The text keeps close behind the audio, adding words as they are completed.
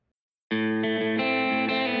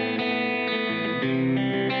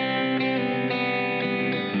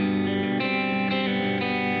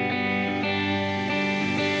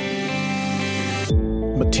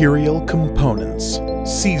Material Components,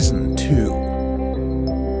 Season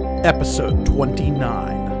 2, Episode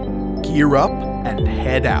 29. Gear up and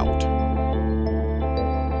head out.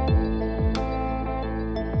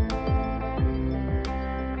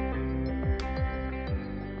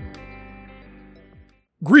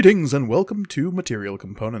 Greetings and welcome to Material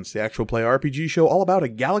Components, the actual play RPG show all about a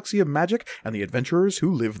galaxy of magic and the adventurers who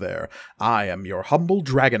live there. I am your humble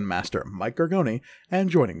dragon master, Mike Gargoni, and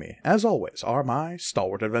joining me, as always, are my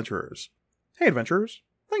stalwart adventurers. Hey adventurers,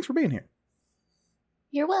 thanks for being here.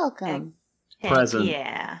 You're welcome. Present.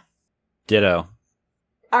 Yeah. Ditto.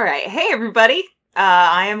 All right. Hey, everybody.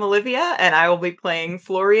 I am Olivia, and I will be playing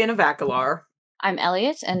Florian of Akalar. I'm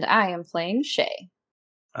Elliot, and I am playing Shay.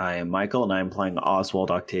 I am Michael, and I am playing Oswald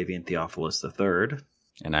Octavian Theophilus III.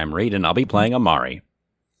 And I'm Reed, and I'll be playing Amari.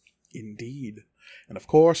 Indeed. And of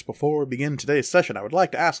course, before we begin today's session, I would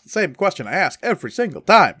like to ask the same question I ask every single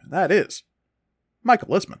time, and that is, Michael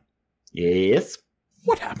Lisman. Yes?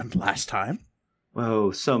 What happened last time?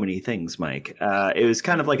 Oh, so many things, Mike. It was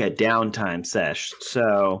kind of like a downtime sesh.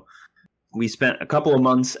 So we spent a couple of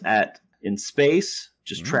months in space,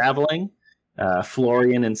 just traveling.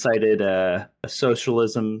 Florian incited a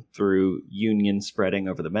socialism through union spreading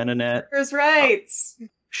over the Menonet. There's rights.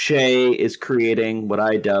 Shay is creating what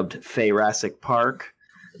I dubbed Feyrassic Park.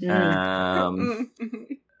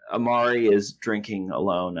 Amari is drinking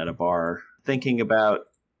alone at a bar, thinking about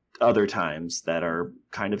other times that are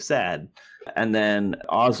kind of sad. And then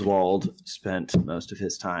Oswald spent most of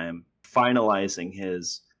his time finalizing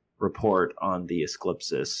his report on the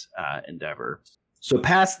Esclipsis endeavor. So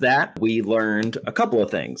past that, we learned a couple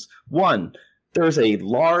of things. One, there's a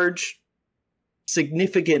large,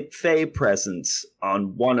 significant Fey presence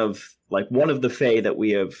on one of the Fey that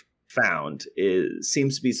we have found.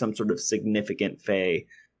 Seems to be some sort of significant Fey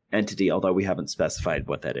entity, although we haven't specified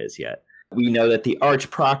what that is yet. We know that the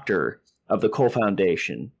Archproctor of the Cole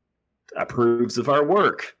Foundation approves of our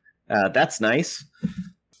work. That's nice.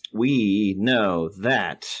 We know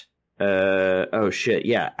that...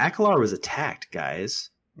 Akalar was attacked, guys.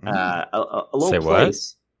 A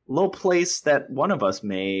little place that one of us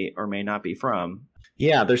may or may not be from.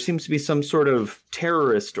 Yeah, there seems to be some sort of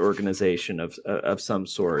terrorist organization of some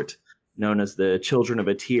sort, known as the Children of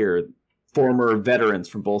Atir, former veterans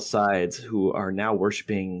from both sides who are now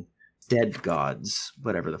worshiping dead gods,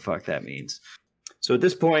 whatever the fuck that means. So at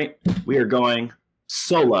this point, we are going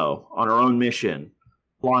solo on our own mission,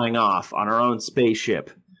 flying off on our own spaceship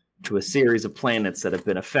to a series of planets that have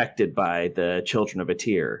been affected by the Children of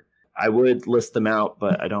Atir. I would list them out,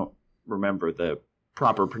 but I don't remember the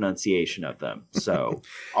proper pronunciation of them, so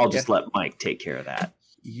I'll just let Mike take care of that.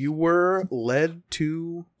 You were led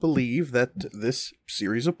to believe that this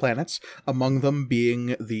series of planets, among them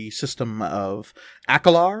being the system of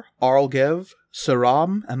Akalar, Arlgev,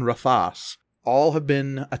 Saram, and Rafas, all have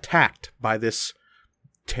been attacked by this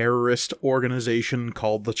terrorist organization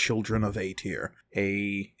called the Children of Atir.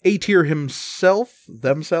 Atir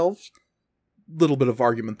themselves, little bit of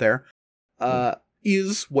argument there,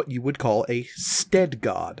 is what you would call a stead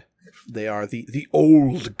god. They are the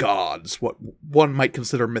old gods, what one might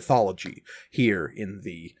consider mythology here in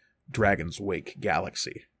the Dragon's Wake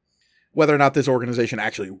galaxy. Whether or not this organization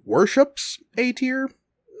actually worships Atir,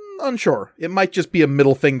 unsure. It might just be a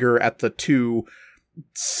middle finger at the two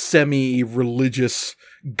semi-religious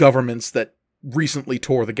governments that recently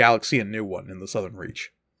tore the galaxy a new one in the Southern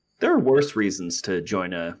Reach. There are worse reasons to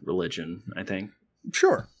join a religion, I think.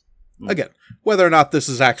 Sure. Again, whether or not this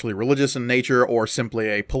is actually religious in nature or simply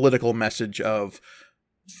a political message of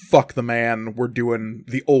fuck the man, we're doing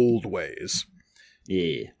the old ways.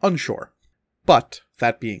 Yeah. Unsure. But,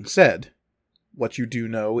 that being said, what you do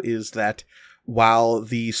know is that while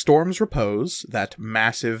the Storm's Repose, that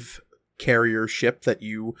massive carrier ship that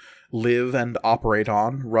you live and operate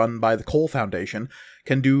on, run by the Cole Foundation,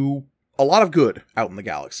 can do a lot of good out in the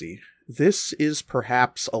galaxy, this is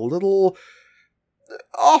perhaps a little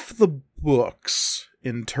off the books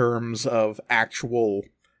in terms of actual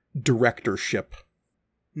directorship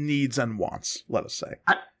needs and wants, let us say.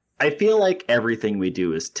 I feel like everything we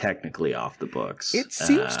do is technically off the books. It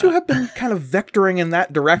seems to have been kind of vectoring in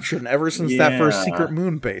that direction ever since that first Secret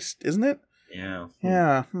Moon base, isn't it? Yeah.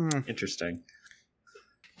 Yeah. Interesting.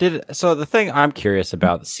 So the thing I'm curious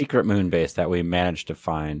about, the secret moon base that we managed to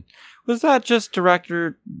find, was that just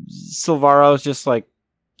Director Silvaro's just like,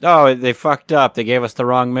 oh, they fucked up, they gave us the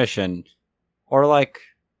wrong mission? Or like,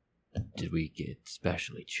 did we get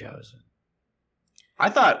specially chosen? I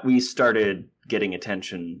thought we started getting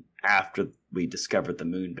attention after we discovered the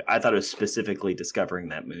moon. I thought it was specifically discovering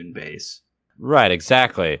that moon base. Right,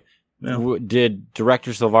 exactly. No. Did Director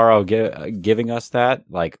Silvaro giving us that?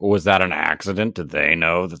 Like, was that an accident? Did they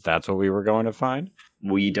know that that's what we were going to find?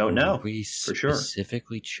 We don't know. We for sure.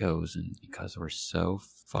 specifically chosen because we're so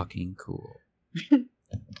fucking cool.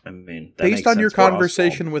 I mean, that Based makes on your sense for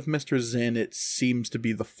conversation with Mr. Zinn, it seems to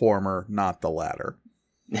be the former, not the latter.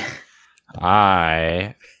 Oswald.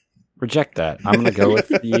 I reject that. I'm going to go with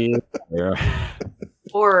the...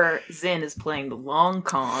 Or Zinn is playing the long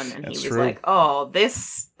con, and That's he was true. like, "Oh,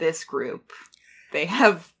 this group, they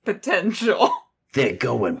have potential." They're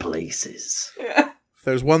going places. If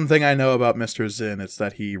there's one thing I know about Mr. Zinn, it's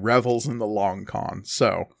that he revels in the long con.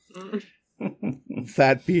 So,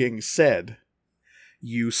 that being said,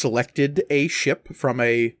 you selected a ship from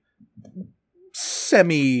a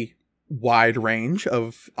semi-wide range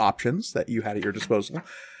of options that you had at your disposal,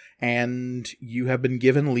 and you have been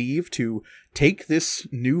given leave to take this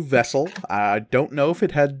new vessel. I don't know if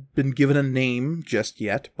it had been given a name just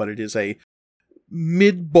yet, but it is a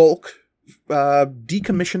mid-bulk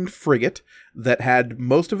decommissioned frigate that had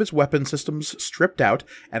most of its weapon systems stripped out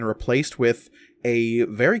and replaced with a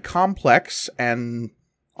very complex and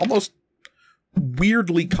almost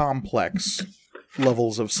weirdly complex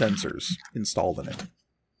levels of sensors installed in it.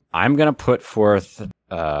 I'm going to put forth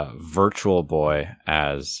Virtual Boy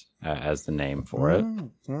as the name for it.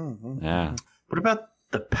 Yeah. What about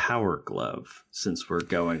the Power Glove, since we're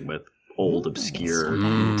going with old, obscure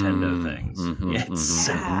Nintendo things? It's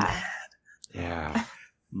so bad. Yeah.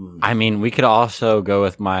 I mean, we could also go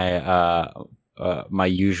with my my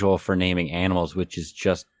usual for naming animals, which is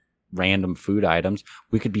just random food items.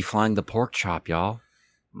 We could be flying the pork chop, y'all.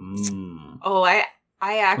 Oh, I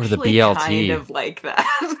actually BLT. kind of like that.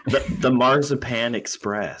 The Marzipan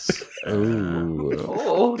Express. Ooh.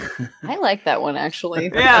 Oh, I like that one actually.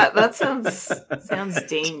 yeah, that sounds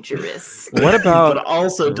dangerous. What but about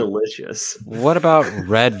also delicious.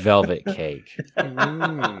 red velvet cake?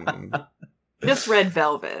 Just red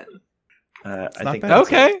velvet. I not think bad. that's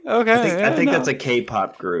Okay. Okay. I think no. that's a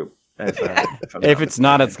K-pop group. If it's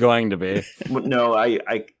not, it's going to be. No,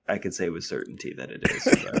 I could say with certainty that it is.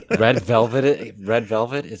 But, Red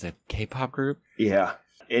Velvet is a K-pop group. yeah.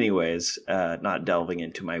 Anyways, not delving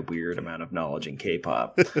into my weird amount of knowledge in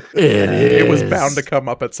K-pop. It was bound to come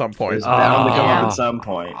up at some It point. was bound to come Yeah. up at some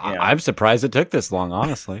point. Yeah. I'm surprised it took this long,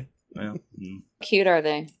 honestly. Well, Cute are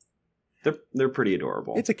they? they're pretty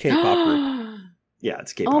adorable. It's a K-pop group. Yeah,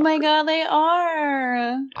 it's K-pop. Oh my god, they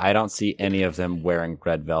are. I don't see any of them wearing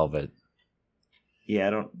red velvet. Yeah,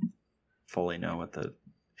 I don't fully know what the.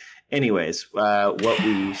 Anyways, what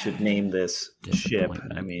we should name this ship.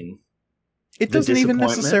 Disappointment. I mean, It The doesn't even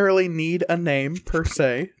disappointment? necessarily need a name per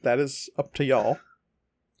se. That is up to y'all.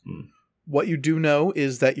 What you do know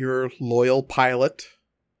is that your loyal pilot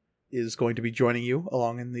is going to be joining you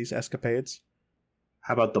along in these escapades.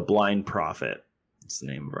 how about the Blind Prophet? It's the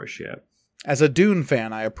name of our ship. As a Dune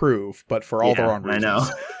fan, I approve, but for all the wrong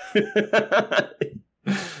reasons. I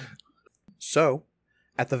know. So,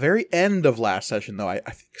 at the very end of last session, though, I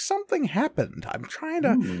think something happened. I'm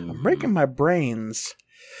breaking my brains.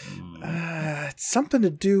 It's something to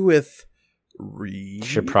do with You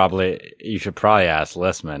should probably ask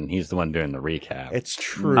Lissman. He's the one doing the recap. It's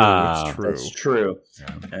true. It's true. That's true.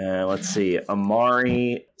 Let's see.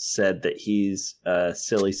 Amari said that he's a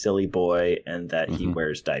silly, silly boy and that he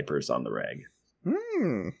wears diapers on the reg.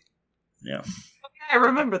 Yeah. I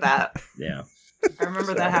remember that. Yeah. I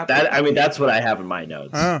remember that happening. That's what I have in my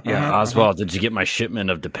notes. Yeah, Oswald, did you get my shipment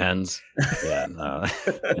of Depends? Yeah, no,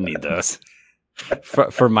 I need those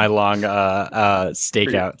for my long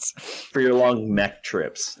stakeouts. For your long mech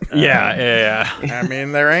trips. Yeah. I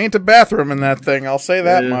mean, there ain't a bathroom in that thing. I'll say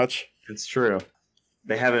that much. It's true.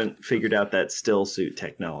 They haven't figured out that still suit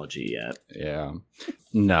technology yet. Yeah.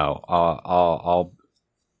 No,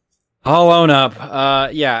 I'll own up.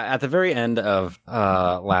 At the very end of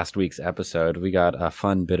last week's episode, we got a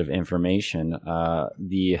fun bit of information.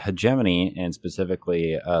 The hegemony, and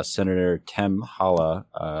specifically Senator Tem Hala,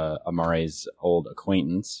 Amari's old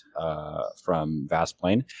acquaintance from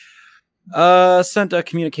Vastplane, sent a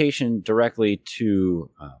communication directly to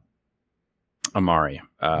Amari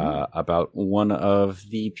about one of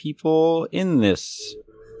the people in this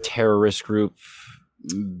terrorist group,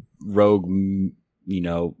 rogue,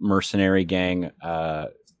 mercenary gang,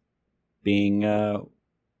 being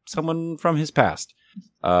someone from his past.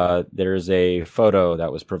 There's a photo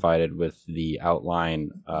that was provided with the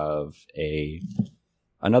outline of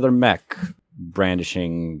another mech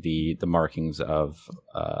brandishing the markings of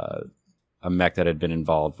a mech that had been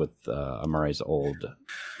involved with Amari's old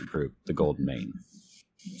group, the Golden Mane.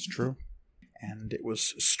 It's true. And it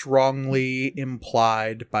was strongly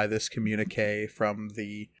implied by this communique from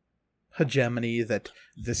the hegemony that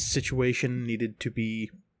this situation needed to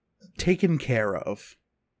be taken care of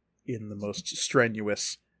in the most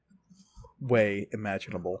strenuous way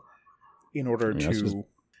imaginable in order to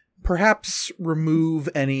perhaps remove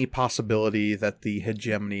any possibility that the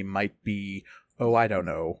hegemony might be,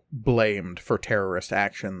 blamed for terrorist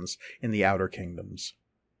actions in the Outer Kingdoms.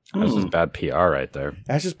 That's just bad PR right there.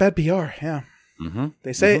 That's just bad PR, yeah. Mm-hmm.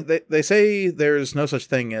 They say there's no such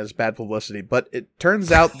thing as bad publicity, but it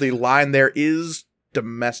turns out the line there is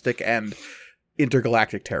domestic and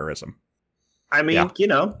intergalactic terrorism. I mean,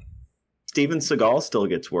 Steven Seagal still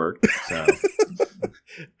gets work. So.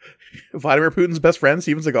 Vladimir Putin's best friend,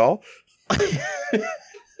 Steven Seagal.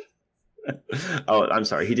 Oh, I'm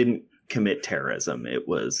sorry. He didn't commit terrorism. It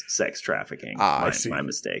was sex trafficking. I see. My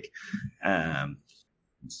mistake.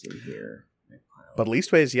 Let's see here. But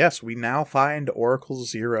leastways, yes, we now find Oracle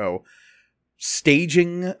Zero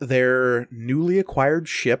staging their newly acquired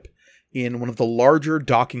ship in one of the larger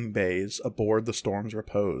docking bays aboard the Storm's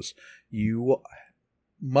Repose. You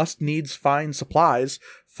must needs find supplies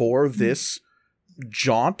for this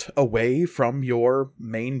jaunt away from your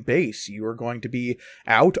main base. You are going to be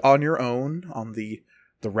out on your own on the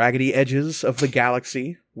raggedy edges of the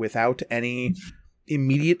galaxy without any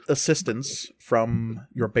immediate assistance from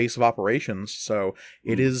your base of operations. So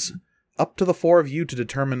it is up to the four of you to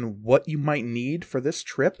determine what you might need for this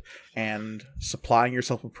trip and supplying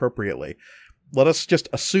yourself appropriately. Let us just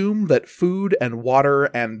assume that food and water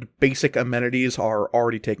and basic amenities are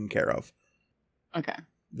already taken care of. Okay.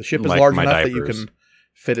 The ship is Like large my enough that you diapers. can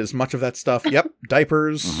fit as much of that stuff. Yep,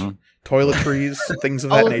 diapers, toiletries, things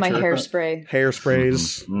of All that of nature. my hairspray Hair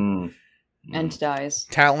sprays, and dyes.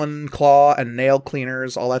 talon, claw, and nail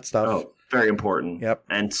cleaners, all that stuff. Oh, very important. Yep.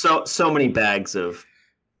 And so many bags of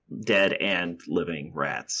dead and living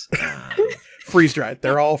rats. Freeze dried.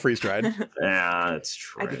 They're all freeze dried. Yeah, that's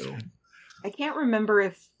true. I can't remember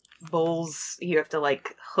if bulls, you have to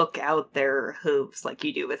like hook out their hooves like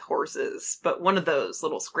you do with horses, but one of those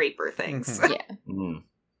little scraper things. Mhm. Yeah. Mm.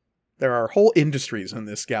 There are whole industries in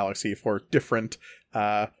this galaxy for different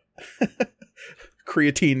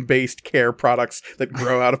creatine-based care products that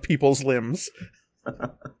grow out of people's limbs.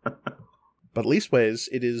 But leastways,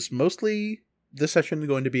 it is mostly this session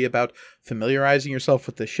going to be about familiarizing yourself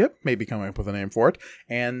with the ship, maybe coming up with a name for it,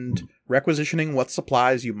 and requisitioning what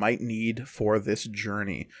supplies you might need for this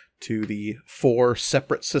journey to the 4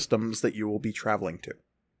 separate systems that you will be traveling to.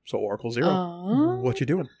 So Oracle Zero, what you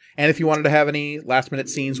doing? And if you wanted to have any last-minute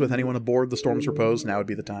scenes with anyone aboard the Storm's Repose, now would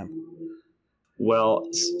be the time. Well,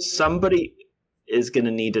 somebody is going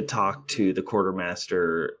to need to talk to the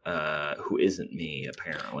quartermaster, who isn't me,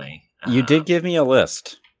 apparently. You did give me a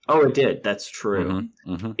list. Oh, it did. That's true.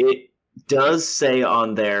 It does say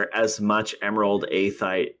on there as much emerald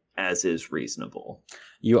aethite as is reasonable.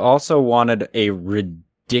 You also wanted a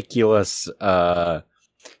ridiculous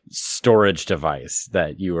storage device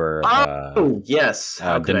that you were yes.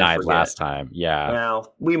 How could I denied forget? last time. Yeah.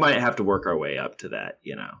 Well, we might have to work our way up to that,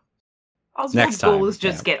 Oswald's Next time, goal is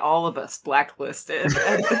just get all of us blacklisted.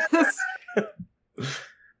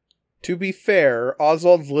 To be fair,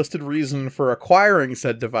 Oswald's listed reason for acquiring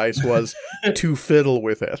said device was to fiddle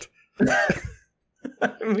with it.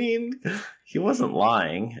 I mean, he wasn't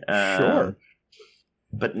lying. Sure.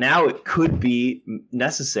 But now it could be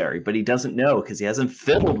necessary, but he doesn't know because he hasn't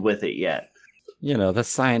fiddled with it yet. You know, the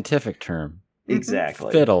scientific term.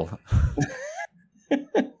 Exactly. Fiddle.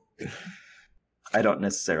 I don't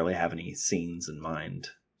necessarily have any scenes in mind.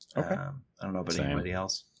 Okay. I don't know about Same. anybody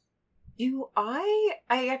else. Do I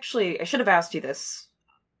should have asked you this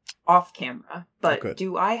off camera, but good.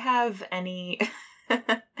 do I have any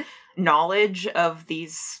knowledge of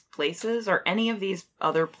these places or any of these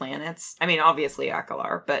other planets? I mean, obviously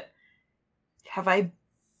Akalar, but have I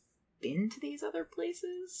been to these other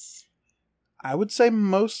places? I would say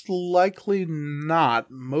most likely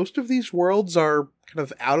not. Most of these worlds are kind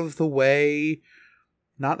of out of the way,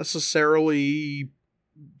 not necessarily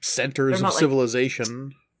centers They're of not, like-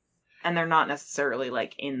 civilization. And they're not necessarily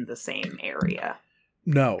like in the same area.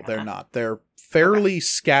 No, they're not. They're fairly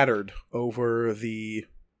scattered over the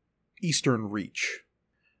eastern reach.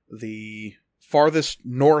 The farthest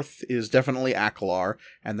north is definitely Akalar,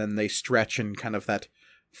 and then they stretch in kind of that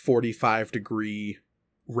 45-degree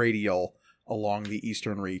radial along the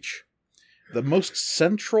eastern reach. The most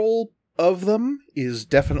central of them is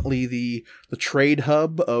definitely the trade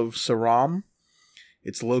hub of Saram.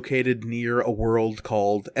 It's located near a world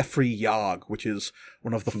called Efri Yag, which is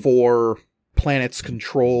one of the 4 planets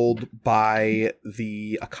controlled by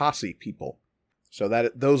the Akasi people. So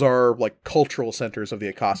those are like cultural centers of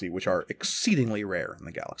the Akasi, which are exceedingly rare in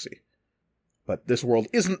the galaxy. But this world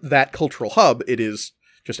isn't that cultural hub. It is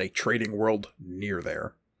just a trading world near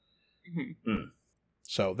there. Mhm.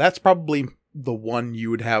 So that's probably the one you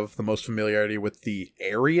would have the most familiarity with the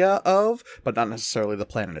area of, but not necessarily the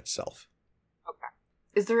planet itself.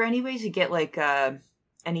 Is there any way to get like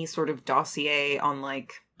any sort of dossier on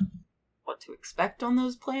like what to expect on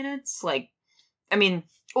those planets? Like, I mean,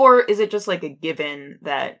 or is it just like a given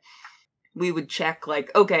that we would check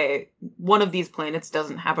like, okay, one of these planets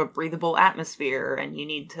doesn't have a breathable atmosphere and you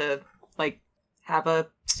need to like have a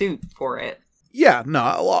suit for it? Yeah, no,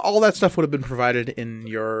 all that stuff would have been provided in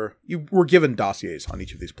your... You were given dossiers on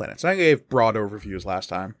each of these planets. I gave broad overviews last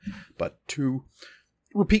time, but to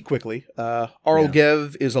repeat quickly,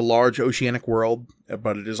 Arlgev is a large oceanic world,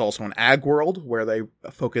 but it is also an ag world where they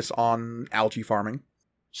focus on algae farming.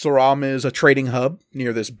 Soram is a trading hub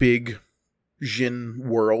near this big Jin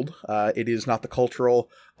world. It is not the cultural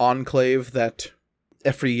enclave that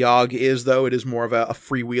Efri Yag is, though. It is more of a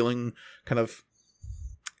freewheeling kind of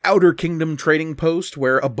outer kingdom trading post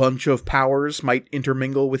where a bunch of powers might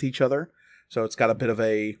intermingle with each other. So it's got a bit of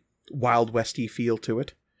a Wild Westy feel to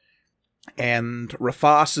it. And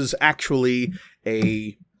Rafas is actually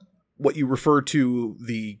what you refer to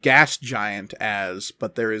the gas giant as,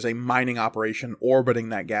 but there is a mining operation orbiting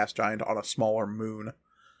that gas giant on a smaller moon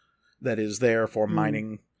that is there for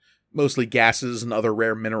mining mostly gases and other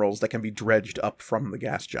rare minerals that can be dredged up from the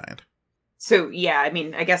gas giant. So yeah, I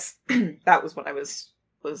mean, I guess that was what I was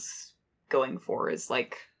going for, is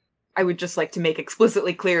like, I would just like to make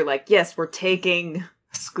explicitly clear, like, yes, we're taking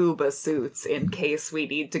scuba suits in case we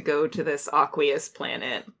need to go to this aqueous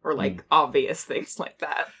planet, or like obvious things like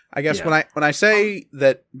that. I guess when I say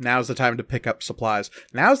that now's the time to pick up supplies,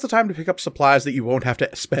 now's the time to pick up supplies that you won't have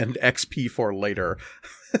to spend XP for later.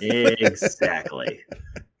 Exactly.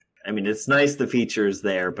 I mean, it's nice the feature's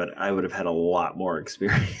there, but I would have had a lot more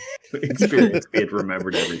experience if we had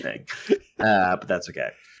remembered everything. But that's okay.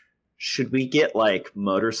 Should we get, like,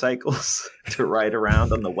 motorcycles to ride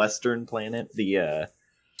around on the western planet, the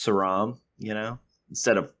Saram,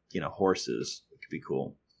 instead of, horses? It could be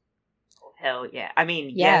cool. Hell yeah. I mean,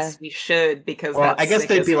 Yeah. yes, we should, because Well, that's I guess sick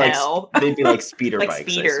they'd as be hell. like speeder Like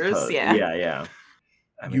bikes. speeders, I suppose. yeah. Yeah.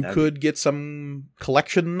 I mean, You could get some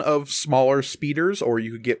collection of smaller speeders, or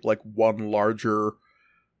you could get like one larger,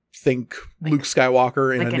 think Like- Luke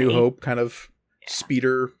Skywalker in like A an New eight- Hope kind of Yeah.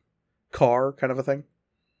 speeder car kind of a thing.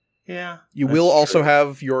 Yeah. You that's will also true.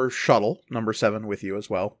 have your shuttle, number 7, with you as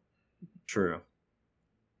well. True.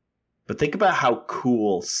 But think about how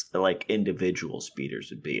cool, like, individual speeders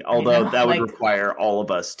would be. Although know, that would like- require all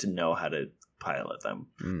of us to know how to pilot them,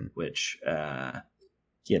 Mm. which,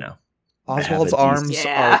 Oswald's have a arms decent-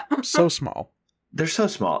 Yeah. are so small. they're so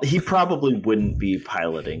small. He probably wouldn't be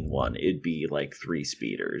piloting one. It'd be like 3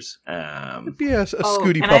 speeders. It'd be a Oh,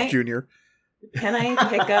 Scooty can Puff I- Jr. Can I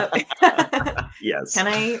pick up... Yes. Can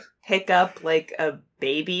I pick up, like, a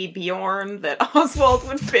baby Bjorn that Oswald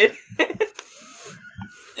would fit in?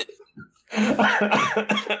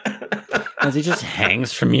 As he just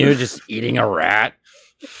hangs from you, just eating a rat.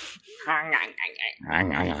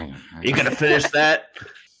 You gonna finish that?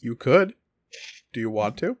 You could. Do you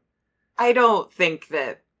want to? I don't think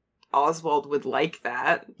that Oswald would like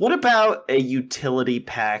that. What about a utility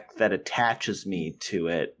pack that attaches me to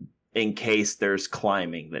it in case there's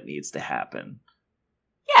climbing that needs to happen?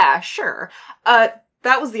 Yeah, sure.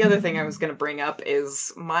 That was the other thing I was going to bring up,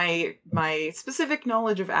 is my specific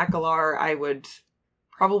knowledge of Akalar. I would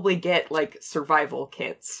probably get, like, survival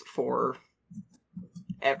kits for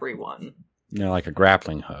everyone. Like a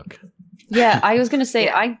grappling hook. Yeah, I was gonna say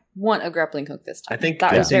Yeah. I want a grappling hook this time. I think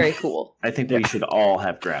that I was think- very cool. I think we should all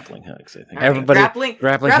have grappling hooks. I think. All right, Everybody- grappling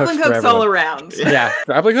grappling hooks hooks for all everyone. around. Yeah,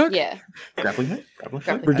 grappling hook? Yeah, Grappling hook? Grappling hook?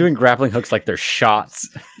 Grappling We're doing grappling hooks like they're shots.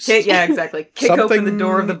 Yeah, exactly. Kick open the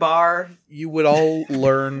door of the Something- bar. You would all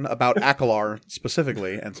learn about Akalar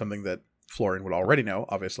specifically, and something that Florian would already know,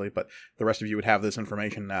 obviously, but the rest of you would have this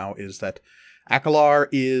information now, is that Akalar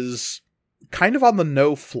is kind of on the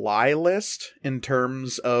no-fly list in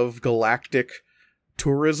terms of galactic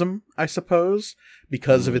tourism, I suppose,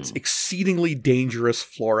 because of its exceedingly dangerous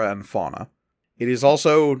flora and fauna. It is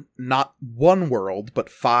also not one world, but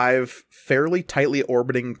 5 fairly tightly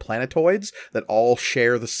orbiting planetoids that all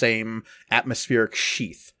share the same atmospheric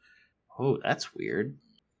sheath. Oh, that's weird.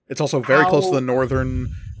 It's also very close to How- the northern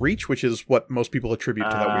reach, which is what most people attribute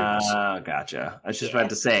to that weirdness. Gotcha. I was just Yeah. about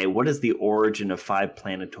to say, what is the origin of 5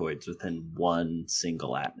 planetoids within one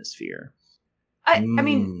single atmosphere? I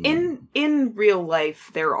mean, in real life,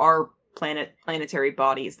 there are planetary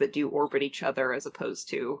bodies that do orbit each other as opposed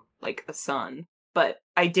to, like, a sun. But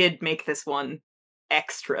I did make this one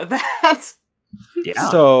extra that. Yeah.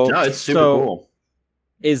 So No, it's super so cool.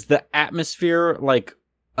 Is the atmosphere like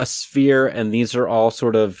a sphere, and these are all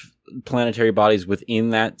sort of planetary bodies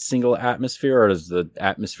within that single atmosphere, or is the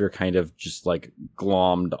atmosphere kind of just like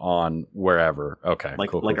glommed on wherever? Okay,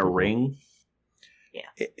 Like cool, like cool, a cool. ring.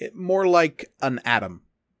 More like an atom.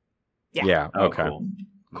 Yeah. Yeah. Oh, Okay.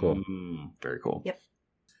 Cool. Very cool. Yep.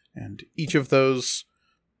 And each of those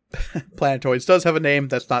planetoids does have a name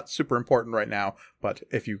that's not super important right now, but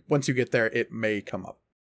once you get there, it may come up.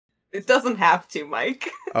 It doesn't have to, Mike.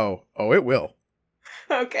 Oh, it will.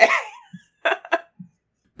 Okay.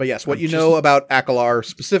 But yes, what I'm you just- know about Akalar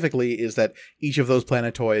specifically is that each of those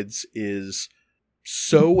planetoids is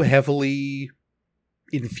so heavily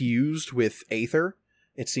infused with aether.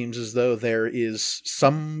 It seems as though there is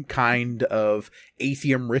some kind of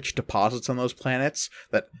aethium-rich deposits on those planets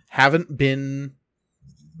that haven't been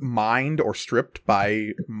mined or stripped by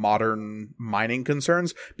modern mining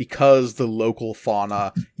concerns because the local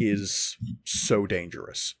fauna is so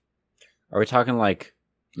dangerous. Are we talking like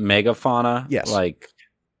megafauna? Yes. Like,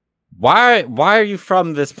 why are you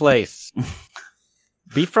from this place?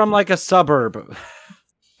 Be from like a suburb.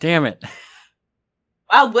 Damn it.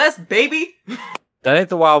 Wild West, baby. That ain't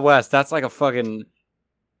the Wild West. That's like a fucking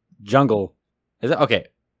jungle. Is it? Okay.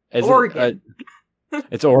 Is Oregon.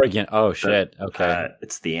 It's Oregon. Oh, shit. Okay.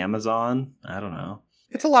 It's the Amazon. I don't know.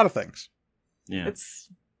 It's a lot of things. Yeah.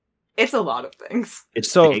 It's a lot of things. It's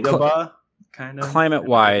So, Dagobah, kind of.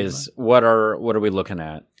 Climate-wise, what are we looking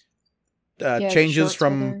at? Yeah, Changes shorts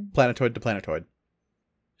from weather. planetoid to planetoid.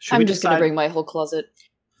 Should we I'm just going to decide- bring my whole closet.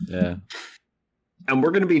 Yeah. And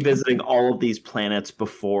we're going to be visiting all of these planets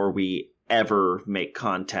before we ever make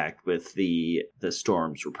contact with the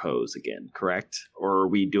Storm's Repose again, correct? Or are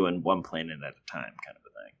we doing one planet at a time kind of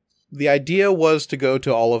a thing? The idea was to go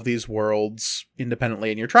to all of these worlds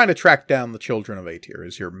independently, and you're trying to track down the children of Aetir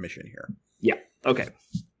is your mission here. Okay.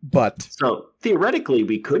 But So theoretically,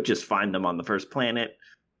 we could just find them on the first planet.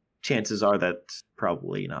 Chances are that's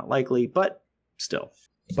probably not likely, but still.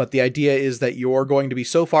 the idea is that you're going to be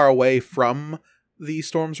so far away from the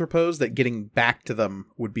Storm's Repose that getting back to them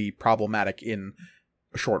would be problematic in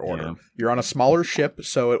a short order. Yeah. You're on a smaller ship,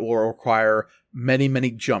 so it will require many, many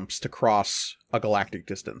jumps to cross a galactic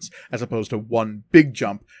distance, as opposed to one big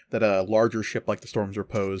jump that a larger ship like the Storm's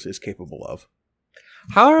Repose is capable of.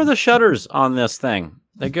 How are the shutters on this thing?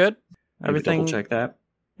 They good? Maybe Everything? double check that.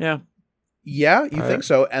 Yeah. Yeah, you All think right.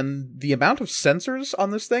 so. And the amount of sensors on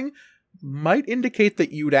this thing might indicate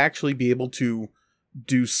that you'd actually be able to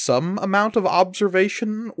do some amount of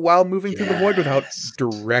observation while moving through the void without Yes.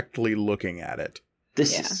 directly looking at it.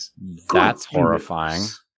 This Yeah. is That's good news. horrifying.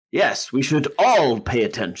 Yes, we should all pay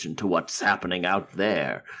attention to what's happening out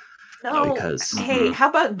there. No, Because- hey, how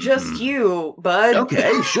about just you, bud?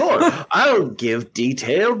 Okay, sure. I'll give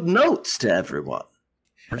detailed notes to everyone.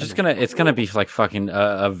 We're just gonna. It's gonna be like fucking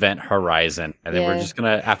Event Horizon, and then we're Yeah. just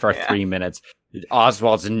gonna after our Yeah. 3 minutes,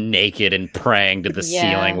 Oswald's naked and praying to the Yeah.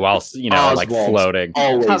 ceiling while like Oswald's floating.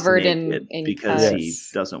 Always Covered naked in because he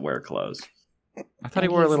cuts. doesn't wear clothes. I thought he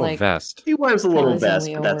And wore a he's little like- vest. He wears a little his vest,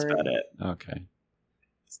 only but that's over- about it. Okay.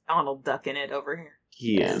 It's Donald ducking it over here.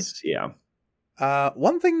 He Yeah. is, yeah.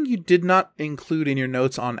 One thing you did not include in your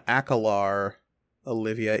notes on Akalar,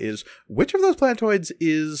 Olivia, is which of those planetoids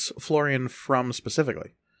is Florian from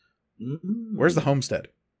specifically? Where's the homestead?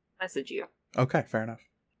 Message you. Okay, fair enough.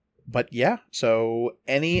 But yeah, so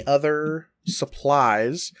any other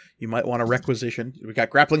supplies you might want to requisition? We got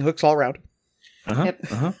grappling hooks all around. Uh-huh, Yep.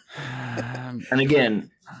 uh-huh. And again,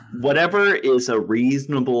 whatever is a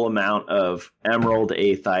reasonable amount of emerald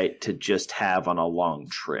aethite to just have on a long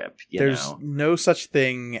trip, you There's know. no such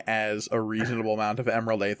thing as a reasonable amount of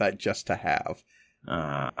emerald aethite just to have.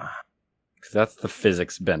 'Cause that's the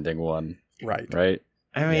physics bending one, Right. right?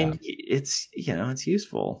 I mean, it's it's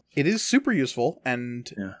useful. It is super useful,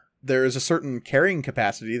 and Yeah. there is a certain carrying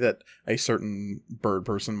capacity that a certain bird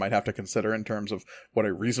person might have to consider in terms of what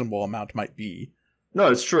a reasonable amount might be. No,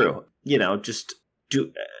 it's true. Just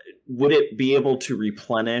do. Would it be able to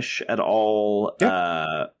replenish at all?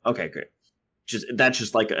 Okay, great. That's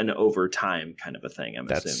just like an overtime kind of a thing. I'm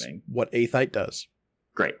That's assuming. what aethite does.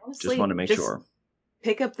 Great. Honestly, Just want to make just- sure.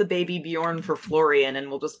 Pick up the baby Bjorn for Florian, and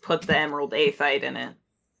we'll just put the emerald aethite in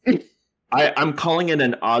it. I'm calling it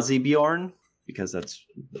an Aussie Bjorn because that's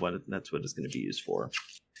what it's going to be used for.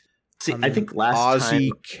 See, I think last Aussie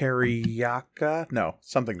time Kariaka? No,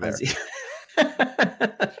 something there. Aussie-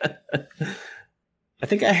 I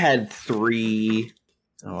think I had 3.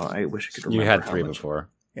 Oh, I wish I could remember. You had how 3 much- before.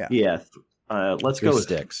 Yeah. Let's 3 go with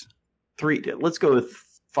sticks. 3. Let's go with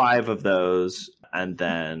 5 of those, and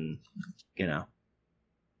then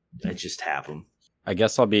I just have them. I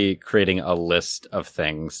guess I'll be creating a list of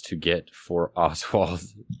things to get for Oswald.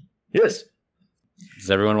 Yes.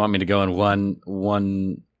 Does everyone want me to go in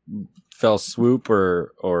one fell swoop,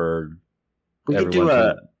 or We could do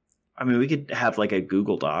everyone we could have like a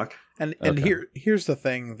Google Doc. And Okay. here's the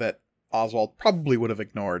thing that Oswald probably would have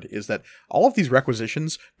ignored is that all of these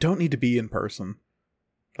requisitions don't need to be in person.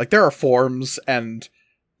 Like, there are forms and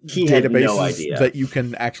He had databases no idea. that you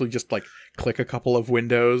can actually just like click a couple of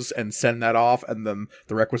windows and send that off, and then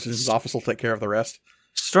the requisitions office will take care of the rest.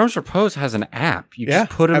 Storm's Repose has an app. You Yeah,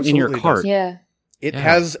 just put them in your absolutely cart. Yeah. It Yeah.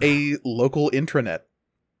 has a local intranet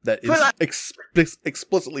that is But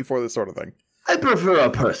explicitly for this sort of thing. I prefer a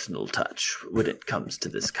personal touch when it comes to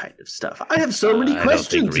this kind of stuff. I have so many I don't think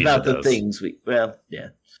questions Risa about the does. things we... Well, yeah.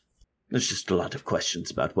 There's just a lot of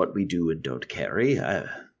questions about what we do and don't carry.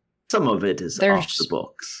 Some of it is off There's- the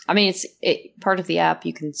books. I mean, it's part of the app.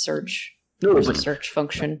 You can search. No, There's a but search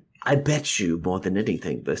function. I bet you more than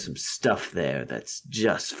anything there's some stuff there that's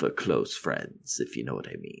just for close friends, if you know what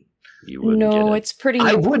I mean. You wouldn't No, get it. it's pretty.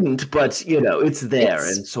 I wouldn't, but it's there,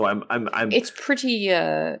 It's- and so I'm It's pretty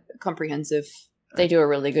comprehensive. They do a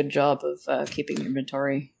really good job of keeping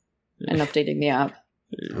inventory and updating the app.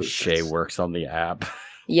 Shay works on the app.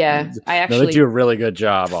 Yeah, I No, actually. they do a really good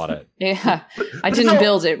job on it. Yeah, I but didn't no-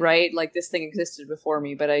 build it, right? Like, this thing existed before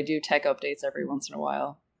me, but I do tech updates every once in a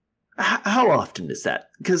while. How often is that?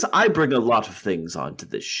 Because I bring a lot of things onto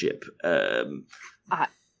this ship.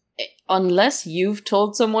 Unless you've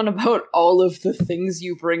told someone about all of the things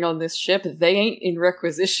you bring on this ship, they ain't in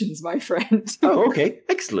requisitions, my friend. Oh, okay,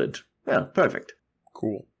 excellent. Well, perfect.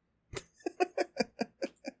 Cool.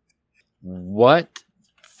 What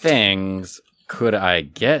things could I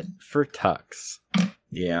get for Tux?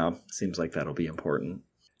 Yeah, seems like that'll be important.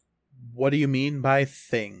 What do you mean by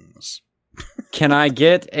things? Can I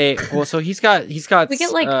get a? Well, so he's got. We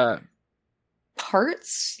get, like,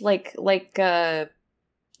 Parts? Like,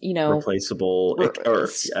 Replaceable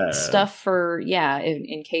stuff for,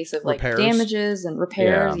 in case of, like, Repairs. damages and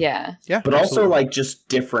repairs, yeah. Yeah, but also absolutely. like just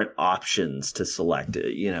different options to select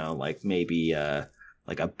it. Like maybe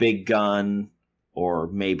like a big gun, or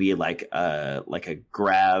maybe like a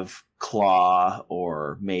grav claw,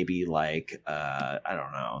 or maybe like I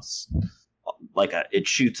don't know, like it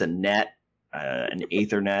shoots a net, an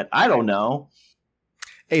Aethernet. I don't know.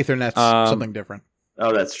 Aethernet's Um, something different.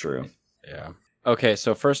 Oh, that's true. Yeah. Okay,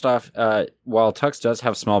 so first off, while Tux does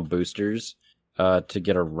have small boosters to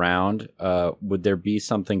get around, would there be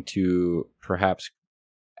something to perhaps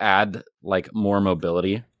add like more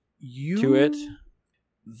mobility to it?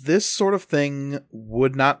 This sort of thing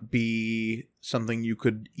would not be something you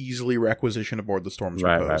could easily requisition aboard the Storm's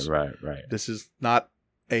Repose. Right. This is not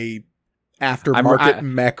a aftermarket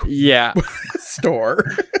mech Yeah, store.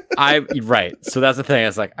 right. So that's the thing.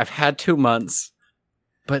 It's like I've had 2 months,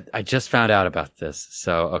 but I just found out about this.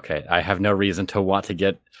 So okay, I have no reason to want to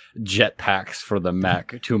get jetpacks for the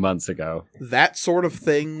mech 2 months ago. That sort of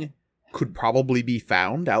thing could probably be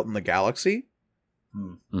found out in the galaxy.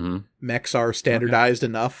 Mm-hmm. Mechs are standardized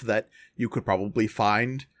enough that you could probably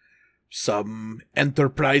find some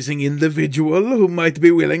enterprising individual who might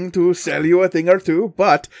be willing to sell you a thing or two,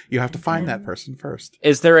 but you have to find that person first.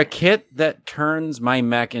 Is there a kit that turns my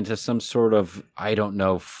mech into some sort of, I don't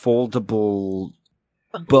know, foldable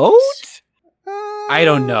boat? I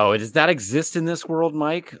don't know. Does that exist in this world,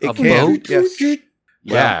 Mike? It A can, boat? yes.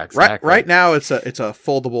 Yeah, Well, exactly. Right now, it's a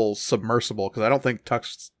foldable submersible because I don't think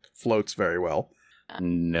Tux floats very well.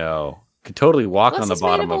 No. Could totally walk Plus on the it's made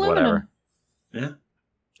bottom of of whatever. Yeah.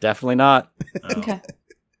 Definitely not. Oh. Okay.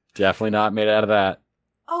 Definitely not made out of that.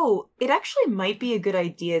 Oh, it actually might be a good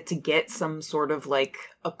idea to get some sort of like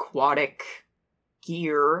aquatic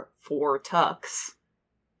gear for Tux.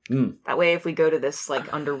 Mm. That way, if we go to this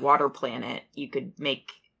like underwater planet, you could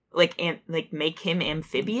make make him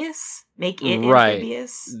amphibious, make it Right.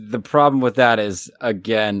 amphibious. The problem with that is,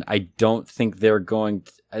 again, I don't think they're going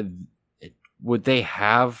to... would they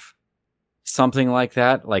have something like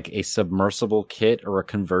that? Like a submersible kit or a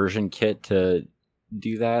conversion kit to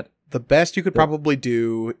do that? The best you could probably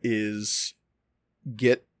do is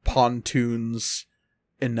get pontoons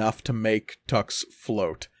enough to make Tux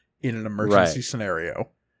float in an emergency Right. scenario.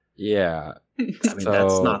 Yeah. I mean, that's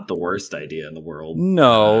So- not the worst idea in the world.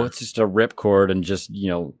 No, it's just a ripcord and just,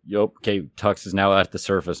 okay, Tux is now at the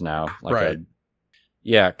surface now. Right.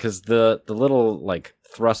 Yeah, because the little, like,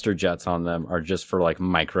 thruster jets on them are just for, like,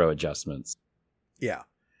 micro adjustments. Yeah.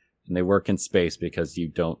 And they work in space because you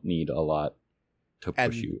don't need a lot to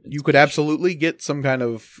And push you. in you could space. absolutely get some kind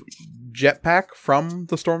of jetpack from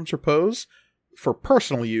the Storm's Repose for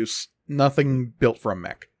personal use, nothing built for a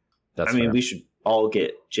mech. That's I mean, fair. we should all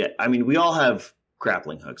get jet. I mean, we all have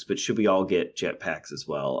grappling hooks, but should we all get jetpacks as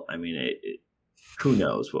well? I mean, who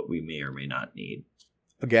knows what we may or may not need.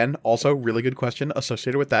 Again, also really good question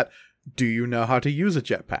associated with that. Do you know how to use a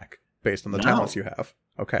jetpack based on the talents you have?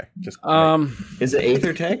 Okay, just is it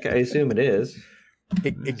Aether Tech? I assume it is.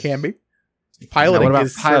 It can be. Piloting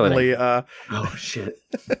is certainly. Oh shit!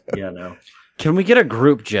 Yeah, no. Can we get a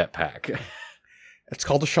group jetpack? It's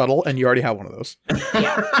called a shuttle, and you already have one of those.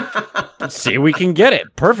 Let's see, we can get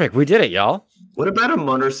it. Perfect, we did it, y'all. What about a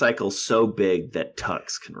motorcycle so big that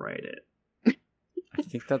Tux can ride it? I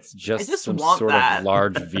think that's just some want sort that. of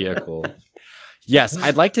large vehicle. Yes,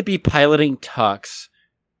 I'd like to be piloting Tux,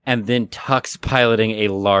 and then Tux piloting a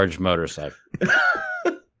large motorcycle.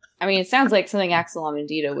 I mean, it sounds like something Axel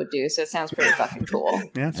Amandita would do, so it sounds pretty fucking cool.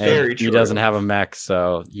 Yeah, it's very true. He doesn't have a mech,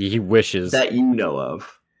 so he wishes. That you know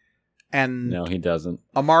of. And No, he doesn't.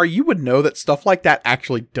 Amar, you would know that stuff like that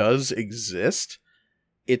actually does exist.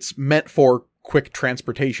 It's meant for quick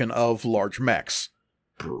transportation of large mechs.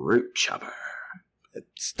 Brute chopper.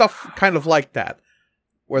 Stuff kind of like that,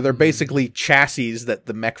 where they're basically chassis that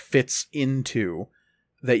the mech fits into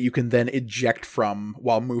that you can then eject from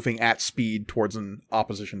while moving at speed towards an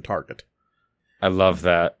opposition target. I love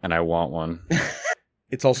that, and I want one.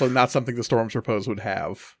 It's also not something the Stormtroopers would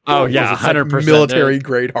have. Oh, yeah, It's like 100%.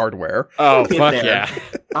 military-grade hardware. Oh, Get fuck there. yeah.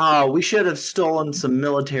 Oh, we should have stolen some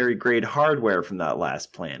military-grade hardware from that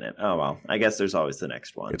last planet. Oh, well, I guess there's always the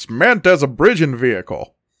next one. It's meant as a bridging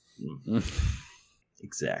vehicle.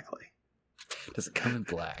 Exactly. Does it come in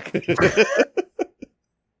black?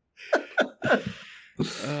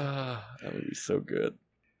 That would be so good.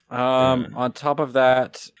 On top of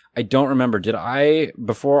that, I don't remember.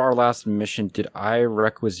 Before our last mission, did I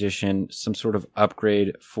requisition some sort of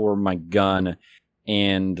upgrade for my gun?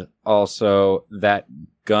 And also that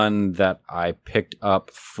gun that I picked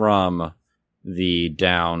up from the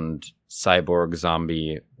downed cyborg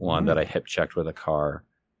zombie one that I hip checked with a car.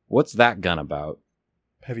 What's that gun about?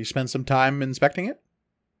 Have you spent some time inspecting it?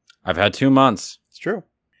 I've had 2 months. It's true.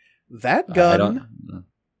 That I gun don't.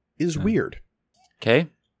 is weird. Okay.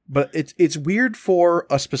 But it's weird for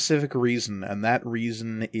a specific reason, and that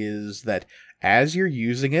reason is that as you're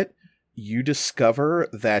using it, you discover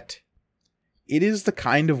that it is the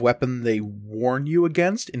kind of weapon they warn you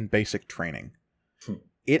against in basic training.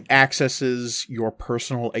 It accesses your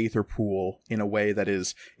personal aether pool in a way that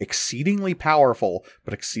is exceedingly powerful,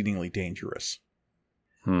 but exceedingly dangerous.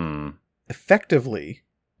 Effectively,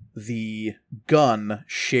 the gun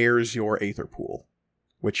shares your aether pool,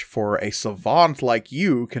 which for a savant like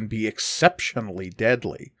you can be exceptionally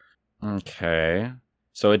deadly. Okay.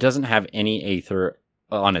 So it doesn't have any aether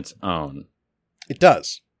on its own. It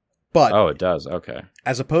does. But Oh, it does. Okay.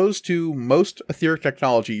 as opposed to most etheric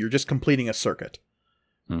technology, you're just completing a circuit.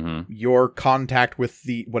 Mm-hmm. Your contact with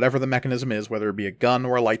the whatever the mechanism is, whether it be a gun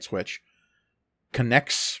or a light switch,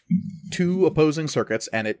 connects two opposing circuits,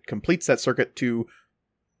 and it completes that circuit to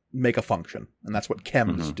make a function. And that's what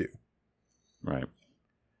chems do. Right.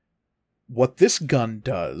 What this gun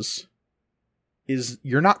does is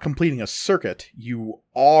you're not completing a circuit, you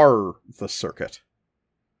are the circuit.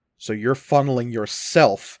 So you're funneling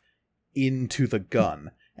yourself into the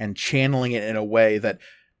gun and channeling it in a way that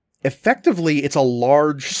effectively it's a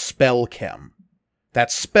large spell chem.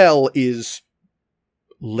 That spell is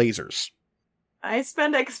lasers. I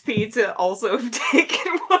spend XP to also have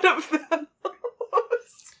taken one of those.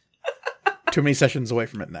 Too many sessions away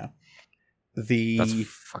from it now. That's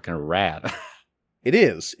fucking rad. It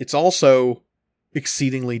is. It's also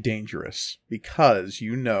exceedingly dangerous because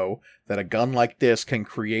you know that a gun like this can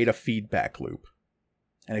create a feedback loop.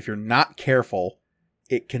 And if you're not careful,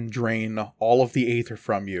 it can drain all of the aether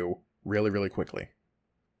from you really, really quickly.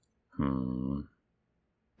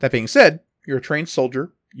 That being said, you're a trained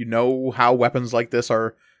soldier. You know how weapons like this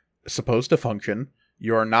are supposed to function.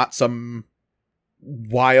 You're not some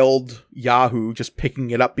wild yahoo just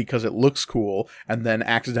picking it up because it looks cool and then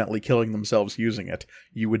accidentally killing themselves using it.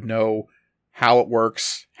 You would know how it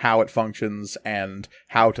works, how it functions, and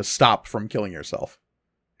how to stop from killing yourself.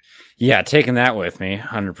 Yeah, taking that with me,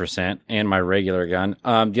 100%, and my regular gun.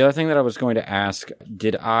 The other thing that I was going to ask,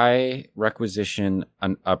 did I requisition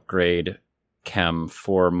an upgrade chem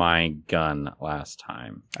for my gun last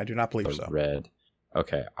time? I do not believe The so. red.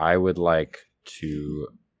 Okay, I would like to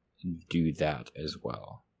do that as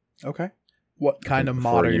well. Okay. What kind of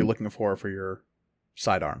before mod are you- you looking for your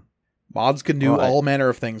sidearm? Mods can do Well, all manner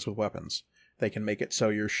of things with weapons. They can make it so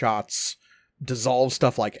your shots dissolve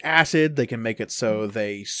stuff like acid. They can make it so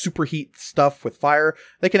they superheat stuff with fire.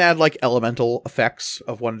 They can add like elemental effects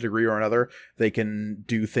of one degree or another. They can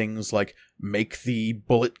do things like make the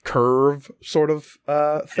bullet curve sort of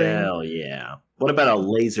thing. Hell yeah. What about a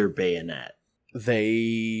laser bayonet?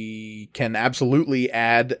 They can absolutely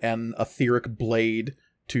add an etheric blade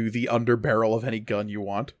to the underbarrel of any gun you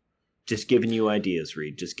want. Just giving you ideas,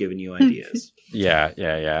 Reed. Just giving you ideas. Yeah.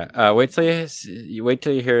 Wait till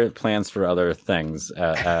you hear plans for other things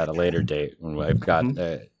at a later date when I've got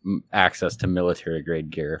access to military grade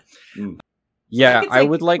gear. Mm. Yeah, It's I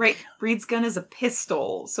would like. Right, Reed's gun is a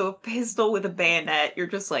pistol, so a pistol with a bayonet, you're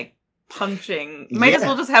just like punching. You might as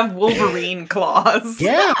well just have Wolverine claws.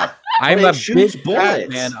 Yeah. I'm It a shoots big bullets. cat,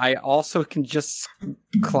 man. I also can just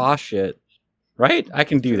claw shit. Right? I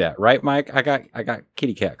can do that, right, Mike? I got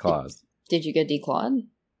kitty cat claws. Did you get declawed?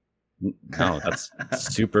 No, that's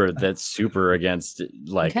super. That's super against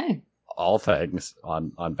like Okay. all things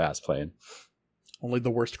on Vast Plane. Only the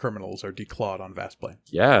worst criminals are declawed on Vastplane.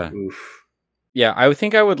 Yeah, Oof. yeah. I would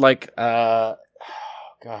think I would like.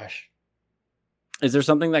 Gosh, is there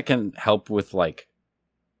something that can help with like,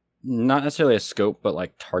 not necessarily a scope, but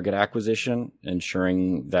like target acquisition,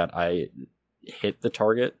 ensuring that I hit the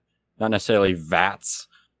target? Not necessarily VATS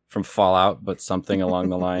from Fallout, but something along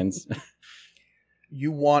the lines.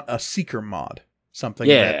 You want a seeker mod. Something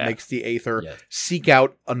Yeah. that makes the Aether Yes. seek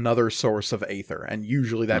out another source of Aether. And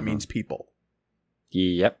usually that Mhm. means people.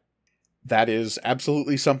 Yep. That is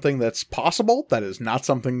absolutely something that's possible. That is not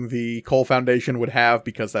something the Cole Foundation would have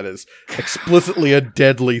because that is explicitly a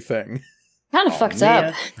deadly thing. Kind of Oh, fucked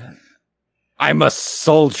man. up. I'm a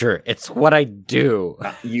soldier. It's what I do.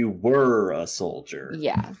 You were a soldier.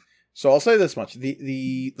 Yeah. So I'll say this much.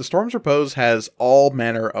 The Storm's Repose has all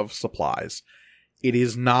manner of supplies. It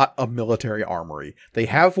is not a military armory. They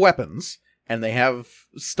have weapons, and they have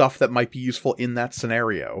stuff that might be useful in that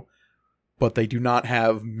scenario, but they do not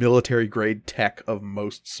have military-grade tech of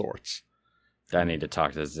most sorts. I need to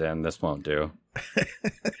talk to Zen. This won't do.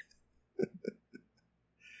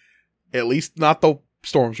 At least not the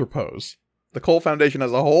Storm's Repose. The Cole Foundation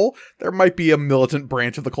as a whole, there might be a militant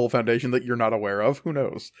branch of the Cole Foundation that you're not aware of. Who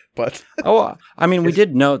knows? But Oh, I mean, we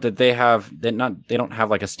did note that they don't have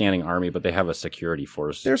like a standing army, but they have a security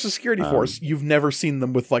force. there's a security force. You've never seen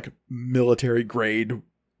them with like military-grade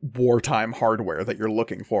wartime hardware that you're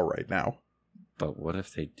looking for right now. But what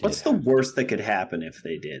if they did? What's the worst that could happen if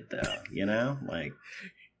they did, though? You know? Like,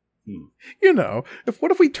 You know,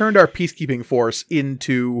 what if we turned our peacekeeping force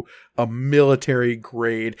into a military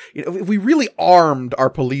grade? You know, if we really armed our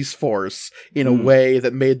police force in a way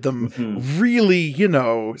that made them really, you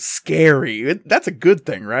know, scary. That's a good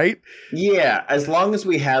thing, right? yeah, as long as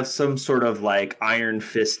we have some sort of like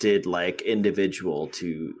iron-fisted like individual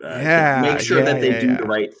to make sure that they do the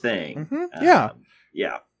right thing. Yeah.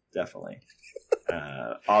 Yeah, definitely.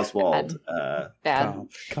 Oswald. Bad.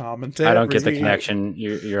 Commentary. I don't get the connection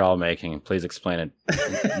you're all making. Please explain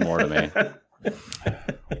it more to me.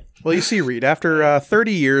 Well, you see, Reed, after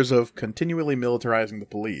 30 years of continually militarizing the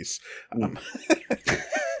police,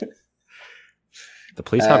 The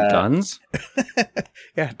police have guns?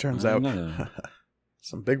 yeah, it turns I out don't know.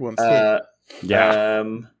 some big ones too. Yeah.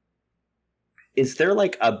 Is there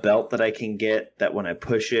like a belt that I can get that when I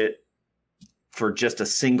push it for just a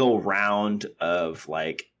single round of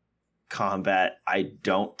like combat, I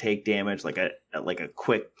don't take damage, like a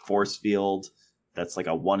quick force field that's like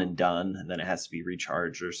a one and done, and then it has to be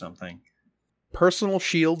recharged or something? Personal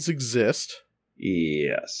shields exist.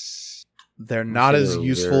 Yes. They're not Also as very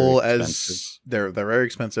useful expensive. as they're very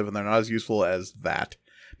expensive, and they're not as useful as that.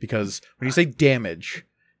 Because when you say damage,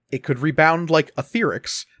 it could rebound like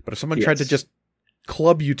etherics, but if someone tried to Yes. just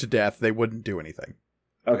club you to death, they wouldn't do anything.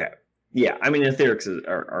 Okay. Yeah, I mean, etherics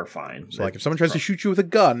are fine. So, like, if someone tries to shoot you with a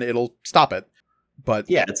gun, it'll stop it. But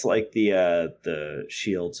yeah, it's like the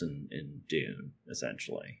shields in Dune,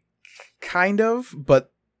 essentially. kind of.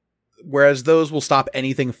 But whereas those will stop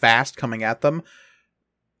anything fast coming at them,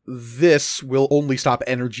 this will only stop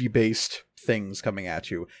energy-based things coming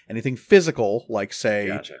at you. Anything physical, like, say,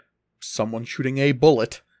 Gotcha. someone shooting a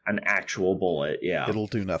bullet, An actual bullet, yeah. it'll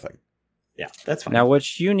do nothing. Yeah, that's fine. Now,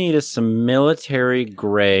 what you need is some military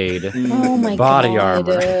grade Oh my body god.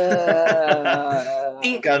 armor.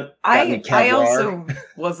 Got any I Kevlar? also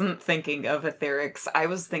wasn't thinking of etherics. I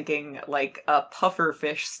was thinking like a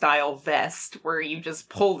pufferfish style vest where you just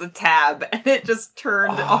pull the tab and it just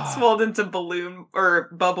turned Oswald into balloon or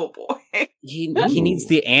bubble boy. He needs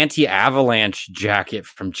the anti-avalanche jacket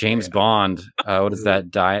from James Bond. What is that?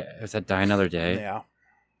 Is that Die Another Day? Yeah.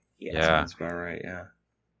 Yeah. Sounds about right, yeah.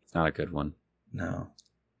 It's not a good one. No.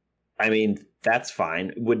 I mean, that's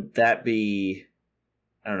fine. Would that be,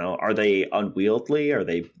 I don't know, are they unwieldy? Are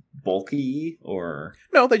they bulky? Or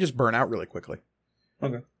No, they just burn out really quickly.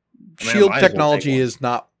 Okay. I mean, I Shield might as well technology take one. is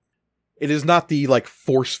not... It is not the, like,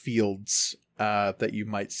 force fields that you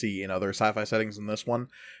might see in other sci-fi settings in this one.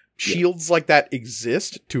 Shields like that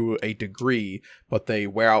exist to a degree, but they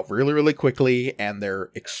wear out really, really quickly, and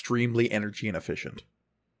they're extremely energy inefficient.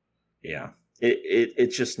 Yeah.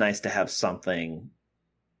 It's just nice to have something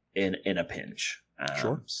in a pinch.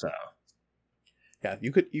 Sure. So Yeah,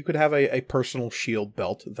 you could have a personal shield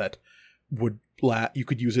belt that would you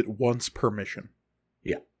could use it once per mission.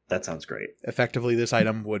 yeah, that sounds great. Effectively, this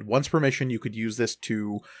item would, once per mission, you could use this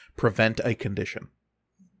to prevent a condition.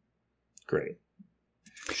 Great.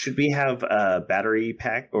 Should we have a battery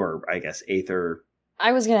pack, or I guess Aether?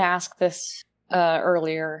 I was going to ask this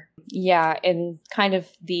earlier. Yeah, in kind of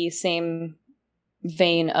the same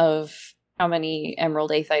vein of how many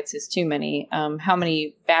Emerald Aethites is too many, how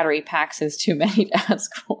many battery packs is too many to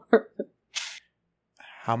ask for?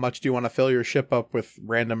 How much do you want to fill your ship up with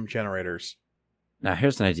random generators? Now,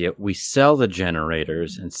 here's an idea. We sell the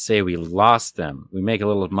generators and say we lost them. We make a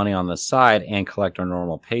little money on the side and collect our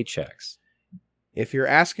normal paychecks. If you're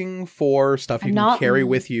asking for stuff you can carry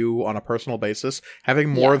with you on a personal basis, having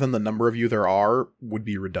more than the number of you there are would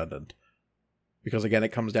be redundant. Because again, it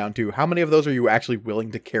comes down to how many of those are you actually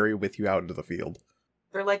willing to carry with you out into the field?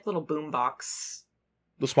 They're like little boombox.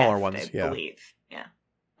 The smaller heft, ones, I yeah. believe. Yeah.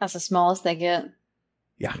 That's the smallest they get.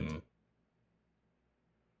 Yeah.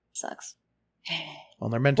 Sucks. Well,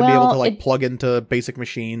 they're meant to be able to Well, plug into basic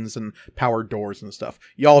machines and power doors and stuff.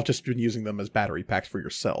 Y'all have just been using them as battery packs for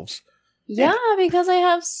yourselves. Yeah, because I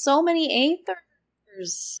have so many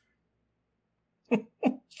Aethers.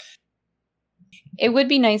 It would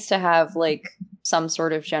be nice to have, some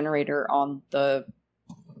sort of generator on the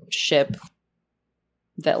ship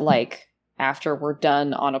that, after we're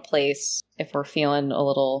done on a place, if we're feeling a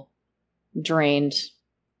little drained.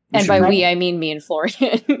 And by we, I mean me and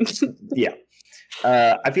Florian. Yeah.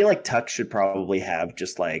 I feel like Tuck should probably have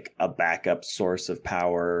just a backup source of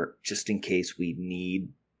power just in case we need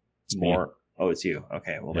more. Me. Oh, it's you.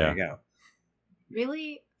 Okay, well, there you go.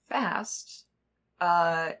 Really fast.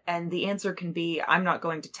 And the answer can be, I'm not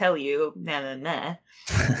going to tell you,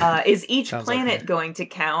 is each Sounds planet okay. going to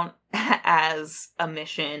count as a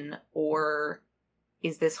mission, or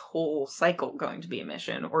is this whole cycle going to be a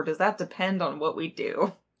mission, or does that depend on what we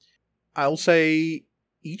do? I'll say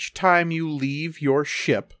each time you leave your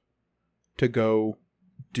ship to go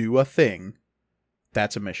do a thing,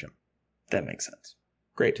 that's a mission. That makes sense.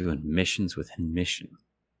 Great. Doing missions within mission.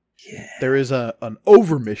 Yeah. There is an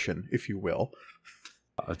over mission, if you will.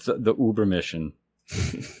 It's the Uber mission.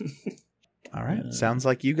 All right. Sounds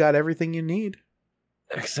like you got everything you need.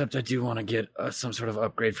 Except I do want to get some sort of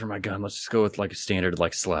upgrade for my gun. Let's just go with a standard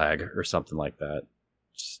slag or something like that.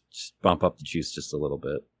 Just bump up the juice just a little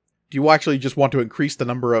bit. Do you actually just want to increase the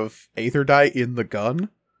number of Aether die in the gun?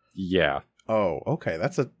 Yeah. Oh, okay.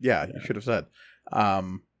 That's you should have said.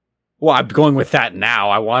 Well, I'm going with that now.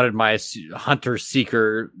 I wanted my Hunter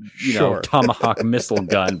Seeker, Sure. Tomahawk missile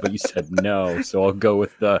gun, but you said no, so I'll go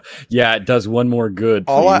with it does one more good,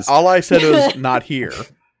 all please. I said was not here.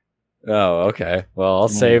 Oh, okay. Well,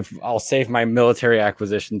 I'll save my military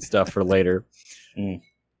acquisition stuff for later.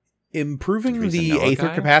 Improving Teresa the Noah Aether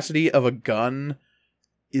guy? capacity of a gun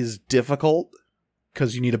is difficult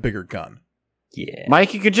because you need a bigger gun. Yeah.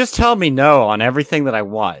 Mike, you could just tell me no on everything that I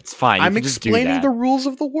want. It's fine. You I'm can just do explaining that. the rules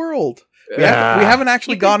of the world. We haven't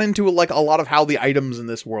actually gone into a lot of how the items in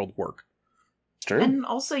this world work. True. And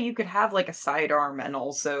also you could have a sidearm and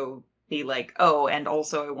also be and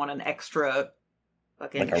also I want an extra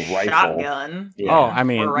fucking Like a rifle. shotgun. Yeah. Oh, I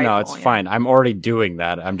mean, Or a no, rifle, it's yeah. fine. I'm already doing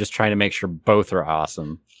that. I'm just trying to make sure both are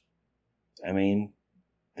awesome. I mean,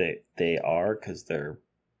 they are, because they're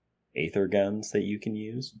Aether guns that you can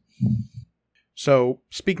use. So,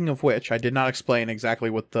 speaking of which, I did not explain exactly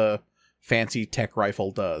what the fancy tech rifle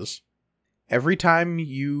does. Every time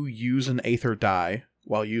you use an Aether die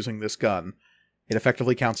while using this gun, it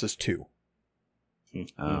effectively counts as 2.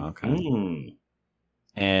 Oh, okay. Mm.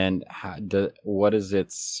 And what is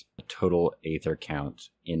its total Aether count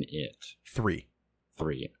in it? 3.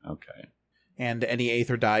 3. Okay. And any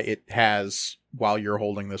Aether die it has while you're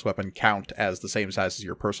holding this weapon count as the same size as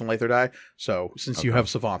your personal Aether die. So, since you Okay. have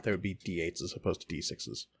Savant, they would be D8s as opposed to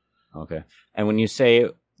D6s. Okay. And when you say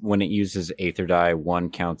when it uses Aether die,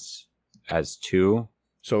 1 counts as 2?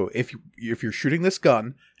 So, if you're shooting this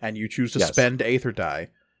gun and you choose to Yes. spend Aether die,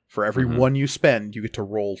 for every Mhm. 1 you spend, you get to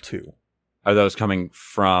roll 2. Are those coming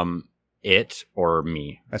from it or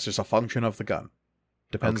me? That's just a function of the gun.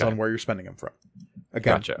 Depends Okay. on where you're spending them from.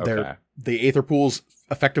 Again, Gotcha. Okay. the Aether pools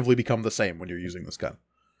effectively become the same when you're using this gun.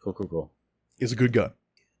 Cool. It's a good gun.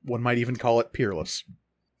 One might even call it peerless.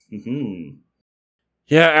 Hmm.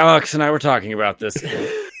 Yeah, Alex and I were talking about this.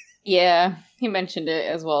 Yeah, he mentioned it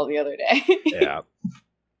as well the other day. Yeah.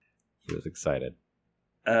 He was excited.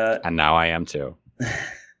 Uh, And now I am too.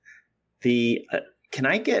 Can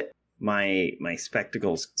I get my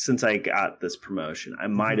spectacles? Since I got this promotion, I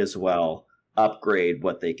might as well upgrade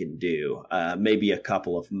what they can do. Maybe a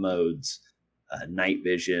couple of modes, night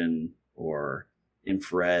vision or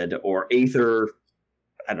infrared or aether.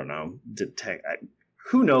 I don't know. Detect.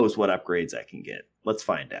 Who knows what upgrades I can get? Let's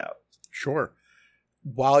find out. Sure.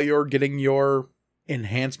 While you're getting your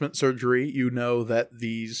enhancement surgery, you know that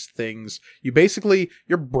these things,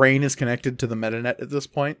 your brain is connected to the MetaNet at this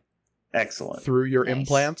point Excellent. through your Nice.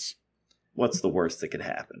 implants. What's the worst that could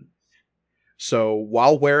happen? So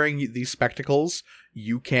while wearing these spectacles,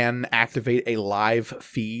 you can activate a live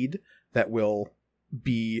feed that will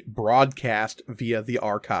be broadcast via the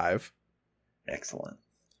archive. Excellent.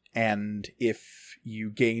 And if you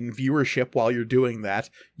gain viewership while you're doing that,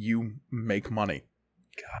 you make money.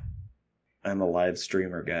 I'm a live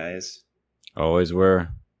streamer, guys. Always were.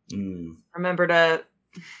 Remember to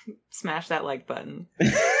smash that like button.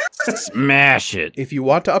 Smash it. If you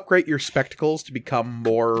want to upgrade your spectacles to become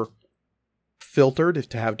more filtered,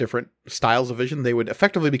 to have different styles of vision, they would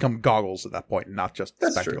effectively become goggles at that point, not just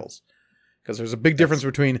That's spectacles. Because there's a big difference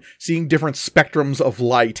between seeing different spectrums of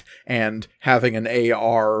light and having an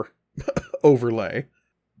AR overlay.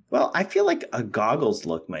 Well, I feel like a goggles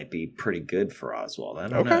look might be pretty good for Oswald. I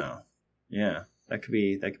don't Okay. know. Yeah, that could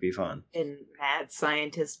be fun. And mad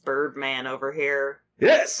scientist Birdman over here.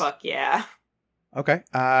 Yes. Fuck yeah. Okay.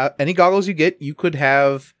 Any goggles you get, you could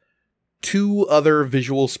have 2 other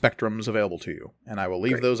visual spectrums available to you, and I will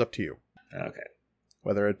leave Great. those up to you. Okay.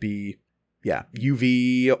 Whether it be,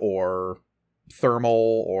 UV or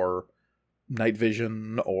thermal or night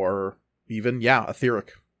vision or even,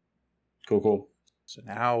 etheric. Cool. So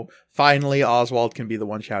now, finally, Oswald can be the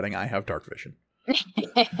one shouting, I have dark vision.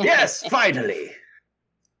 Yes, finally.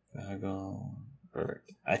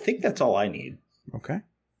 Perfect. I think that's all I need. Okay.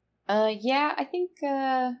 Yeah, I think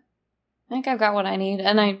I've got what I need,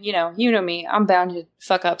 and you know me, I'm bound to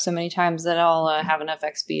fuck up so many times that I'll have enough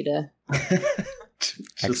XP to.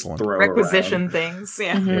 Just Excellent. throw Requisition around. things.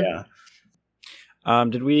 Yeah. Mhm. Yeah,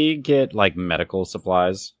 Did we get like medical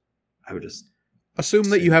supplies? I would just. Assume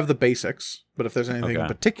that you have the basics, but if there's anything in Okay.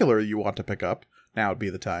 particular you want to pick up, now would be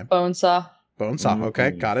the time. Bone saw. Bone saw. Mhm.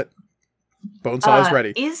 Okay, got it. Bone saw is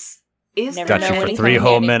ready. Is Never Got know you for anything 3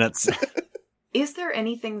 whole handy. minutes. Is there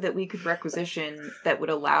anything that we could requisition that would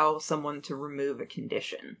allow someone to remove a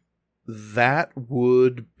condition? That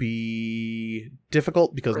would be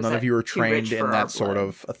difficult because Or is none of that you are too rich trained in for our that sort blood?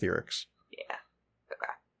 of etherics. Yeah.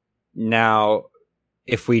 Now,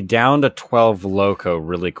 if we downed a 12 loco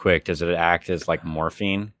really quick, does it act as like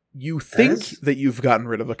morphine? You think Yes. that you've gotten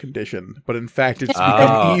rid of a condition, but in fact it's Oh,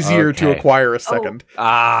 become easier to okay. acquire a second.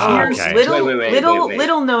 Here's okay. Wait.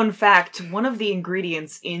 little known fact. One of the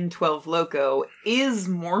ingredients in 12 Loco is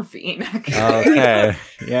morphine. Okay.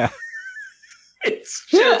 Yeah. It's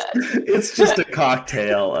just a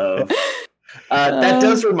cocktail of. That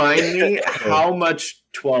does remind me. How much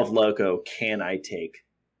 12 Loco can I take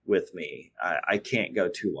with me? I can't go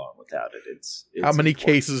too long without it. It's How many important.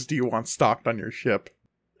 cases do you want stocked on your ship?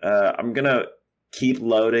 I'm gonna keep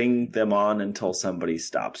loading them on until somebody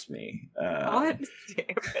stops me. God damn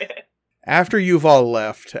it. After you've all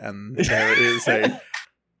left, and there is a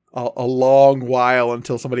long while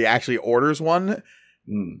until somebody actually orders one,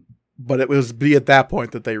 mm. but it was be at that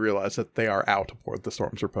point that they realize that they are out aboard the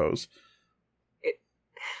Storm's Repose.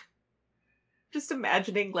 Just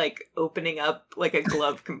imagining like opening up like a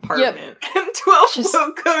glove compartment and 12 Just-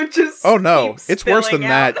 Loco just Oh no, keeps it's worse than spilling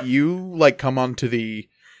out. that. You come onto the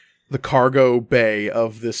cargo bay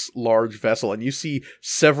of this large vessel and you see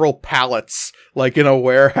several pallets in a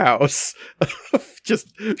warehouse just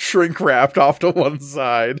shrink wrapped off to one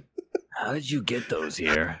side. How did you get those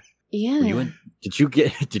here? Yeah. Did you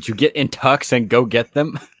get in tux and go get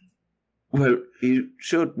them? Well, you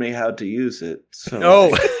showed me how to use it. So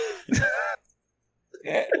No.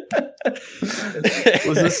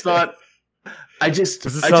 was this not? I just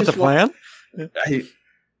Was this I not just the want- plan?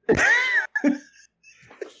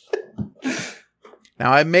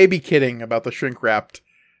 Now I may be kidding about the shrink wrapped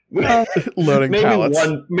loading pallets.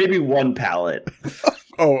 maybe one pallet.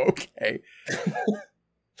 Oh, okay.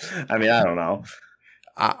 I mean, I don't know.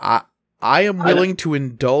 I am willing to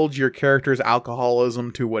indulge your character's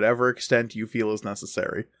alcoholism to whatever extent you feel is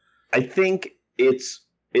necessary. I think it's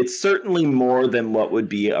certainly more than what would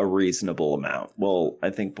be a reasonable amount. Well, I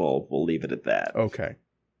think we'll leave it at that. Okay.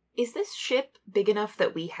 Is this ship big enough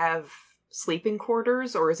that we have sleeping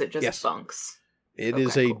quarters or is it just Yes. bunks? It Okay,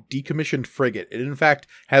 is a cool. decommissioned frigate. It, in fact,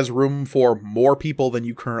 has room for more people than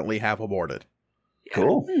you currently have aboard it. Yeah.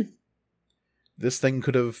 Cool. This thing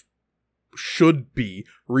should be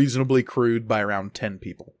reasonably crewed by around 10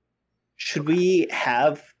 people. Should we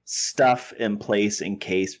have stuff in place in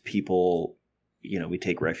case people, we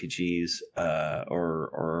take refugees,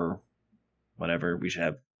 or whatever? We should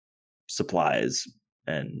have supplies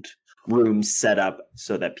and rooms set up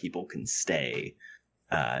so that people can stay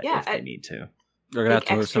if they need to. We're gonna have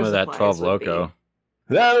to move extra some of that supplies 12 would loco.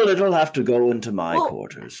 be- Well, it'll have to go into my Well-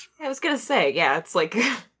 quarters. I was gonna say, yeah, it's like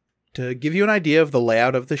To give you an idea of the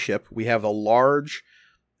layout of the ship, we have a large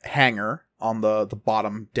hangar on the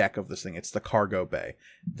bottom deck of this thing. It's the cargo bay.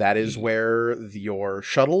 That is where your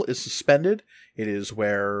shuttle is suspended. It is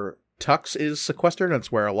where Tux is sequestered, and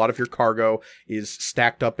it's where a lot of your cargo is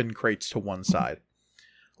stacked up in crates to one side.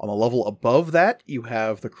 On the level above that, you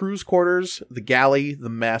have the crew's quarters, the galley, the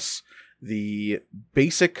mess, the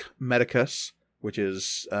basic medicus, which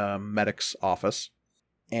is medic's office,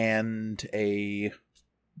 and a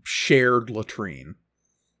shared latrine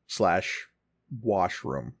 /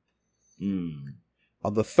 washroom.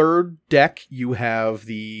 On the third deck, you have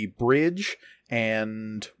the bridge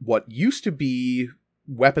and what used to be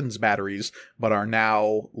weapons batteries, but are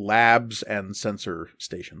now labs and sensor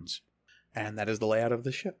stations. And that is the layout of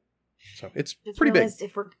the ship. So it's just pretty big. realized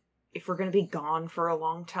if we're gonna be gone for a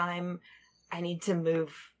long time, I need to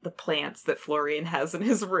move the plants that Florian has in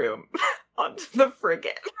his room onto the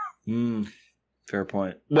frigate. Fair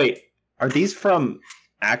point. Wait, are these from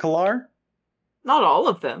Akalar? Not all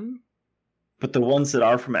of them. But the ones that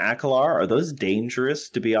are from Akalar, are those dangerous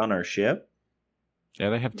to be on our ship? Yeah,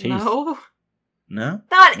 they have teeth. No, No?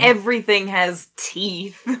 not everything has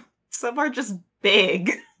teeth. Some are just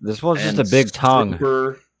big. This one's And just a big tongue.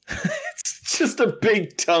 It's just a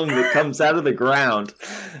big tongue that comes out of the ground.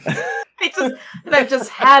 I've just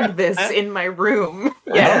had this in my room.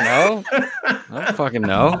 Yes. I don't know. I don't fucking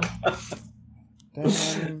know.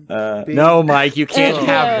 Big- No, Mike, you can't Oh.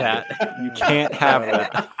 have that. You can't have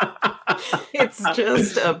that. It's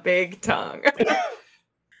just a big tongue.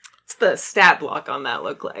 What's the stat block on that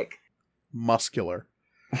look like? muscular.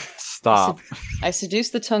 Stop. I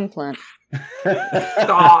seduced the tongue plant.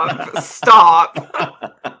 Stop.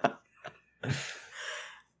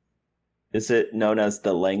 Is it known as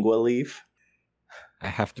the lingua leaf? I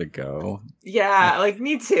have to go. Yeah, like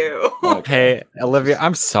me too. Hey, Olivia,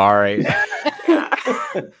 I'm sorry.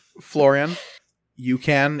 Florian, you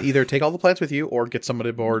can either take all the plants with you or get somebody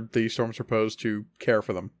aboard the Storm's Repose to care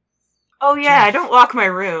for them. Oh yeah, I don't lock my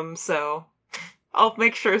room, so I'll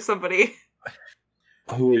make sure somebody.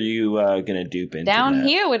 Who are you gonna dupe into Down that?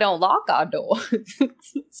 here, we don't lock our door.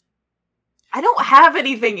 I don't have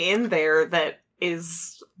anything in there that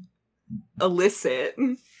is illicit.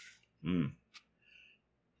 Mm.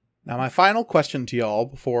 Now, my final question to y'all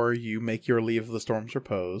before you make your leave of the Storm's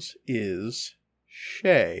Repose is,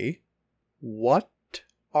 Shay, what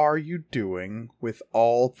are you doing with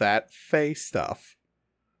all that Fae stuff?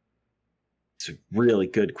 It's a really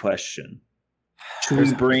good question. Should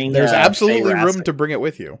we bring? There's absolutely room Faerasic- to bring it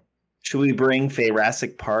with you. Should we bring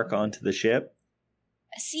Faerasic Park onto the ship?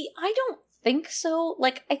 See, I don't think so.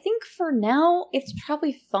 Like, I think for now, it's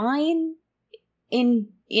probably fine in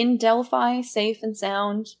Delphi, safe and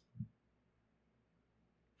sound.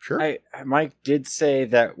 Sure. Mike did say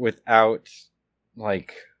that without,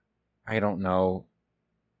 like, I don't know,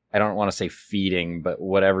 I don't want to say feeding, but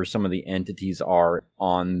whatever some of the entities are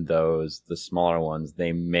on those, the smaller ones,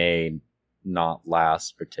 they may not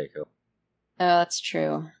last particularly. Oh, that's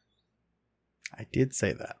true. I did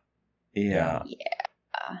say that. Yeah.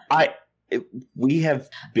 Yeah. We have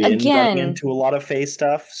been Again- getting into a lot of Fae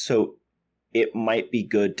stuff, so it might be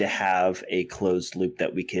good to have a closed loop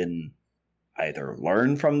that we can either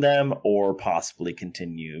learn from them or possibly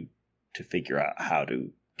continue to figure out how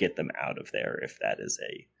to get them out of there if that is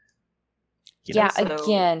a Yeah, So,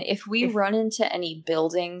 again, if we run into any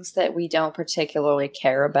buildings that we don't particularly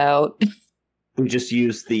care about, we just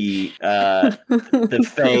use the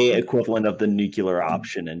Fae equivalent of the nuclear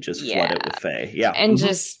option and just flood it with Fae. Yeah. and Mhm.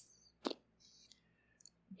 just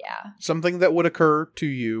Something that would occur to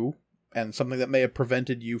you and something that may have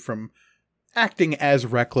prevented you from acting as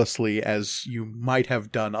recklessly as you might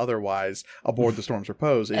have done otherwise aboard the Storm's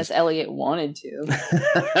Repose as is Elliot wanted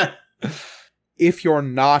to. if you're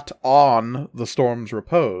not on the Storm's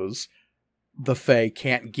Repose, the Fae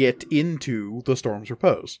can't get into the Storm's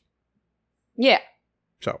Repose. Yeah.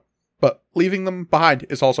 So, but leaving them behind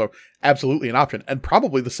is also absolutely an option and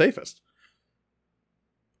probably the safest.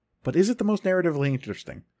 But is it the most narratively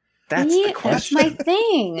interesting? That's the That's question. my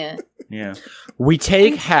thing. Yeah. We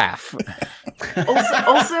take half.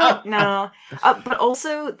 Also, no. But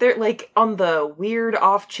also, they're like on the weird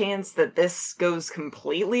off chance that this goes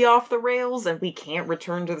completely off the rails and we can't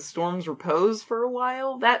return to the Storm's Repose for a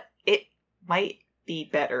while. That it might be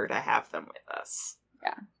better to have them with us.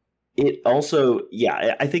 It also,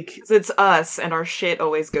 yeah, I think 'Cause it's us, and our shit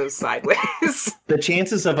always goes sideways. the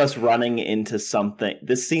chances of us running into something,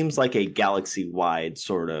 this seems like a galaxy-wide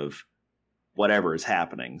sort of whatever is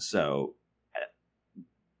happening. So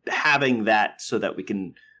having that so that we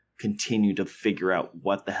can continue to figure out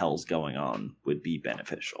what the hell's going on would be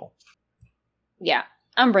beneficial. Yeah,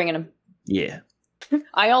 I'm bringing him. Yeah.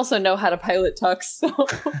 I also know how to pilot Tux, so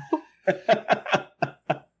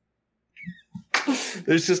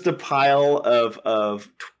There's just a pile of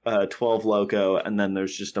 12 loco, and then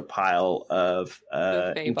there's just a pile of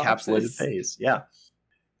The Fey encapsulated boxes. phase. Yeah.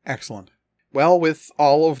 Excellent. Well, with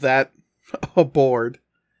all of that aboard,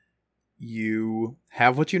 you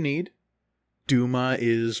have what you need. Duma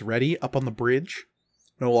is ready up on the bridge,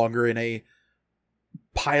 no longer in a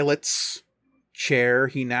pilot's chair.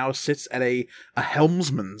 He now sits at a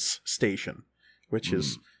helmsman's station, which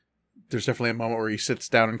is, there's definitely a moment where he sits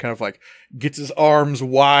down and kind of like gets his arms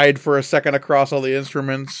wide for a second across all the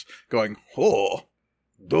instruments, going, "Oh,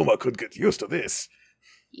 Duma could get used to this."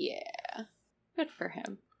 yeah, good for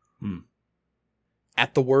him.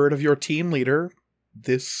 At the word of your team leader,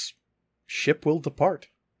 this ship will depart.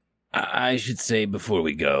 I should say before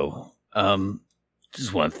we go,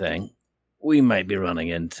 just one thing. We might be running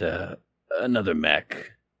into another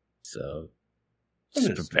mech, so just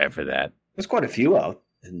Yes. prepare for that. There's quite a few out.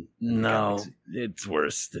 In the No, galaxy. it's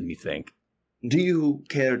worse than you think. Do you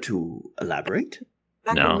care to elaborate?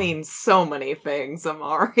 That No. could mean so many things,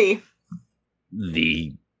 Amari.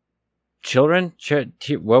 The Children?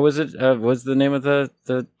 What was it? What's the name of the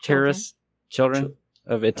terrorist? Children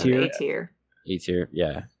of Atir? A-tier. Atir,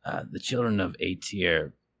 yeah. the children of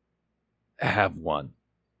Atir have one,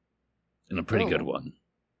 and a pretty good one.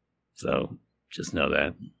 So just know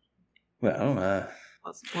that. Well,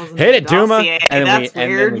 Wasn't Hit a it, Duma! dossier. And That's then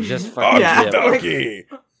weird. we just fucking Yeah. dip. Donkey!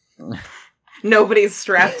 Nobody's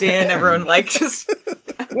strapped in. Everyone like just.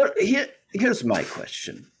 well, here's my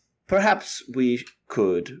question. Perhaps we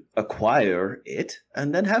could acquire it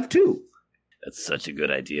and then have two. That's such a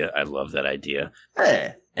good idea. I love that idea.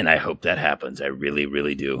 Eh, And I hope that happens. I really,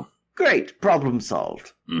 really do. great. Problem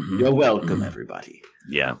solved. Mhm. You're welcome, everybody.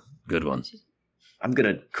 Yeah, good one. I'm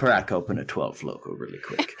going to crack open a 12 loco really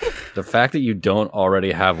quick. The fact that you don't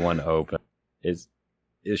already have one open is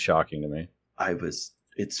shocking to me.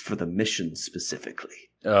 It's for the mission specifically.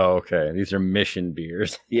 Oh, okay. These are mission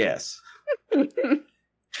beers. Yes.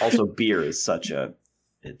 Also, beer is such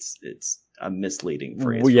it's a misleading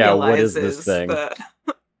phrase. Well, yeah, what is realizes this thing? that-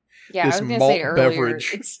 Yeah, This I was gonna malt say earlier,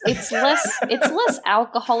 beverage. it's less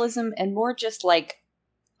alcoholism and more just like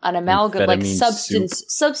an amalgam, like Amphetamine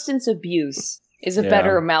substance abuse is a Yeah.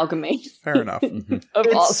 better amalgamation Fair enough. Mhm. of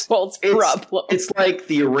It's- Oswald's problem. It's like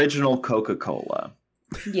the original Coca-Cola.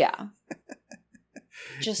 Yeah,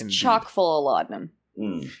 just Indeed. chock full of laudanum.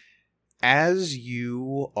 Mm. As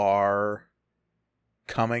you are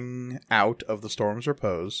coming out of the Storm's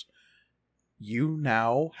Repose, you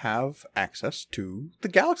now have access to the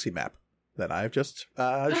galaxy map that I've just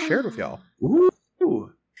shared with y'all.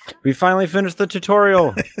 Ooh, We finally finished the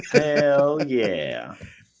tutorial. hell yeah.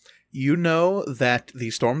 You know that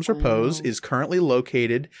the Storm's Repose Oh. is currently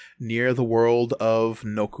located near the world of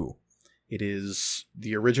Noku. It is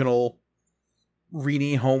the original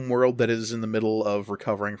Rini homeworld that is in the middle of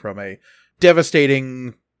recovering from a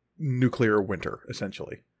devastating nuclear winter,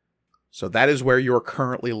 essentially. So that is where you're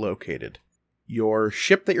currently located. Your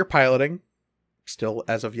ship that you're piloting, still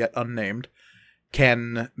as of yet unnamed,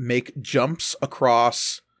 can make jumps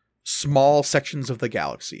across small sections of the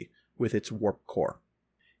galaxy with its warp core.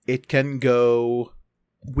 It can go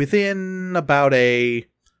within about a,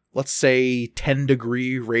 let's say,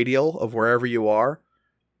 10-degree radial of wherever you are,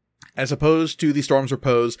 as opposed to the Storm's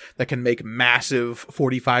Repose that can make massive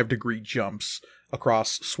 45-degree jumps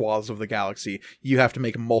across swaths of the galaxy. You have to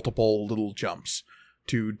make multiple little jumps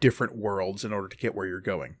to different worlds in order to get where you're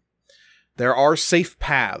going. There are safe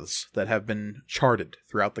paths that have been charted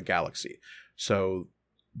throughout the galaxy. So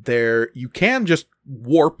you can just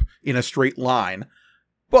warp in a straight line,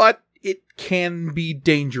 but it can be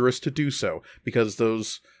dangerous to do so because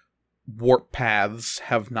those warp paths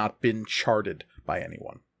have not been charted by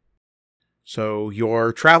anyone. So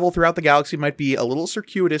your travel throughout the galaxy might be a little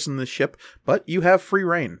circuitous in this ship, but you have free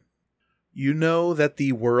reign. You know that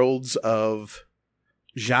the worlds of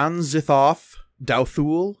Jan Zithoth,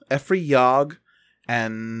 Dauthul, Efri Yog,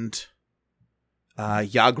 and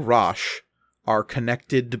Yagrash are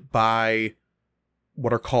connected by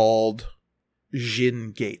what are called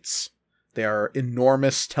Jin gates. They are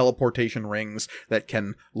enormous teleportation rings that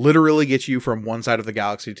can literally get you from one side of the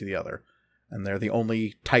galaxy to the other. And they're the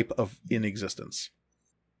only type of in existence.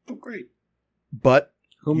 Oh, great. But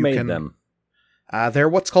Who you made can- them? They're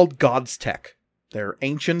what's called God's Tech. They're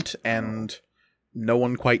ancient and no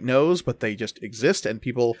one quite knows, but they just exist and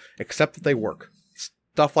people accept that they work.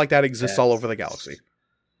 Stuff like that exists all over the galaxy.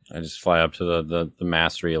 I just fly up to the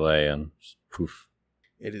mass relay and just poof.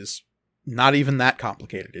 It is not even that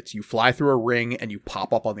complicated. It's you fly through a ring and you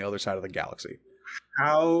pop up on the other side of the galaxy.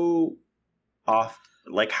 How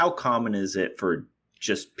how common is it for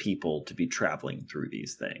just people to be traveling through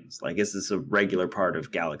these things? Like, is this a regular part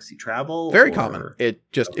of galaxy travel? Very or- common. It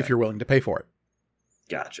just, Okay. if you're willing to pay for it.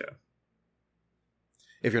 Gotcha.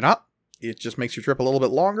 If you're not, it just makes your trip a little bit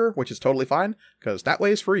longer, which is totally fine, because that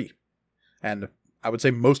way is free. And I would say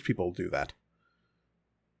most people do that.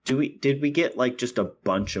 Did we get like just a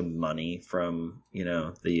bunch of money from,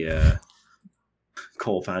 the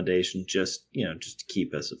Cole Foundation just to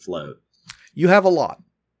keep us afloat? You have a lot.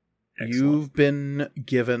 Excellent. You've been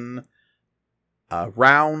given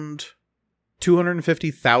around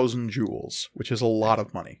 250,000 jewels, which is a lot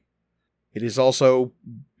of money. It is also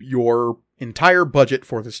your entire budget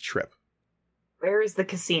for this trip. Where is the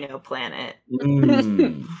casino planet?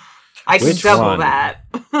 Mm, I can Which double one? that.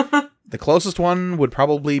 The closest one would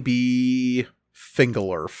probably be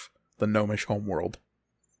Fingalurf, the gnomish homeworld.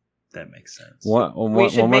 that makes sense. One We more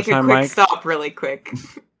should make a time, quick Mike. stop really quick.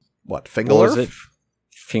 What, What was it? Fingalurf?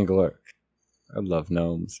 Fingalurf. I love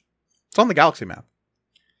gnomes. It's on the galaxy map.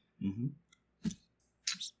 Mm-hmm.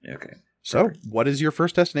 Okay. So, what is your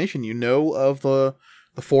first destination? You know of the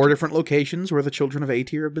 4 different locations where the children of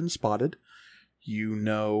Aetir have been spotted. You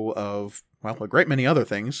know of, well, a great many other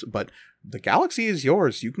things, but the galaxy is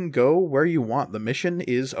yours. You can go where you want. The mission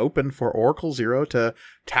is open for Oracle Zero to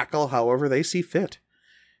tackle however they see fit.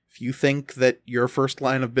 If you think that your first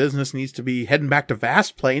line of business needs to be heading back to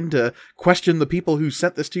Vastplane to question the people who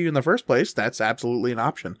sent this to you in the first place, that's absolutely an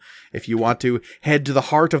option. If you want to head to the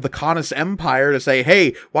heart of the Canis Empire to say,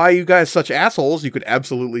 hey, why are you guys such assholes, you could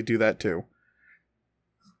absolutely do that too.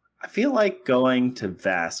 I feel like going to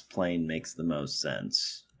Vast Plane makes the most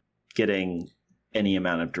sense. Getting any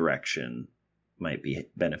amount of direction might be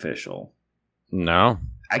beneficial. No.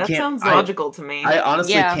 That sounds logical to me. I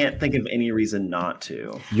honestly Yeah. can't think of any reason not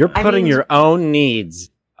to. You're I putting mean- your own needs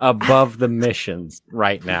above the missions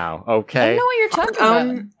right now, I okay? don't know what you're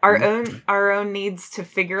talking about. our own needs to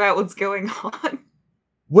figure out what's going on.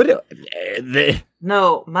 What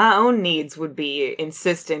No, my own needs would be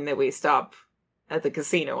insisting that we stop at the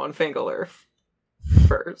casino on Fingalurf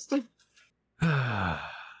first.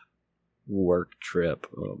 work trip.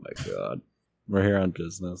 Oh my god. We're here on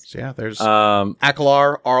business. So yeah, there's Um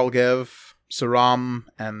Akalar, Arlgev, Saram,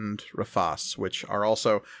 and Rafas, which are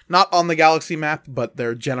also not on the galaxy map, but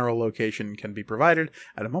their general location can be provided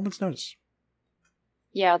at a moment's notice.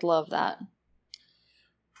 Yeah, I'd love that.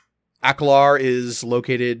 Akalar is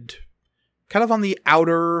located kind of on the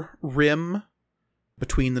outer rim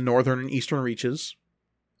between the northern and eastern reaches.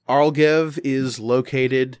 Arlgev is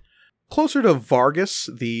located closer to Vargas,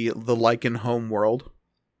 the Lycan home world.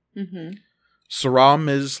 Mm-hmm. Saram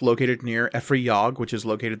is located near Efriyog, which is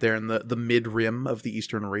located there in the mid-rim of the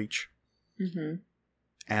eastern reach. Mm-hmm.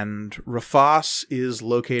 And Rafas is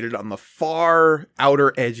located on the far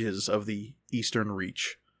outer edges of the eastern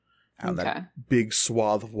reach. Out Okay. that big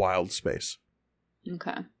swath of wild space.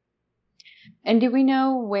 Okay. And do we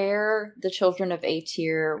know where the children of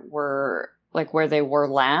Aetir were, like where they were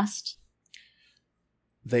last?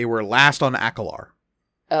 They were last on Akalar.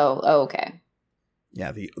 Oh, okay.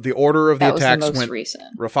 Yeah, the order of the That was the attacks most went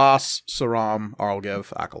recent. Rafas, Saram, Arlgev,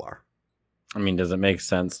 Akalar. I mean, does it make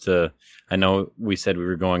sense to I know we said we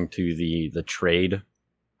were going to the trade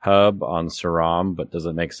hub on Saram, but does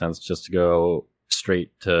it make sense just to go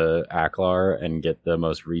straight to Aklar and get the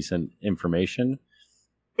most recent information?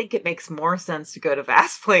 I think it makes more sense to go to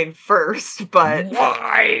Vastplane first, but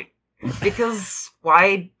Why? because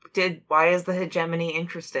why is the hegemony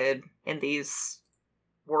interested in these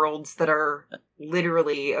worlds that are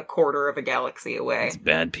literally a quarter of a galaxy away? It's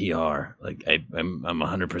bad PR. Like I'm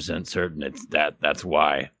 100% certain it's that's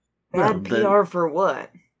why. Bad Well, PR for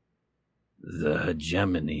what? The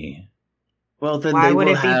hegemony. Well, then Why they would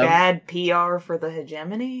will it be have... bad PR for the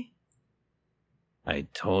hegemony? I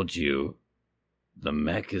told you the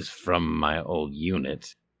mech is from my old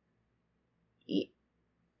unit.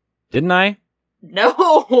 Didn't I?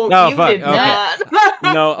 No, No, you fuck, did okay.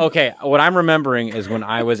 not. No, okay. What I'm remembering is when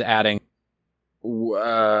I was adding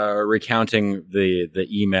recounting the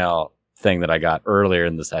email thing that I got earlier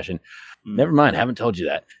in the session. Never mind, haven't told you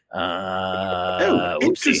that. Whoopsie.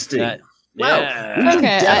 Interesting. Wow. We can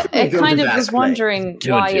Okay, definitely I go kind to of that was place. wondering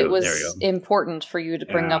Two and why two, it there was you go. important for you to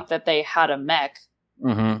bring Yeah. up that they had a mech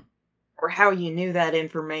Mm-hmm. Or how you knew that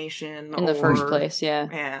information in the first place. Yeah.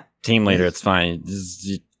 Yeah. Team leader, it's fine. This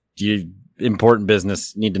is, you important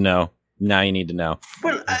business. Need to know. Now you need to know.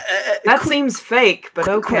 Well, That quick- seems fake, but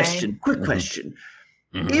quick okay. question. Quick Mhm. question.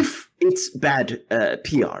 Mhm. If it's bad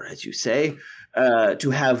PR, as you say, to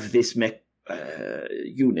have this mech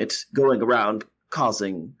unit going around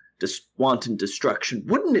causing wanton destruction,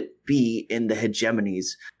 wouldn't it be in the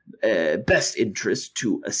hegemony's best interest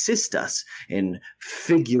to assist us in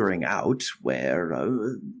figuring out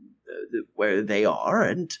where they are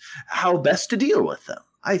and how best to deal with them?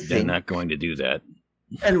 I They're think. not going to do that.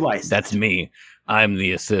 And why is That's that? me. I'm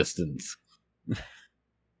the assistant.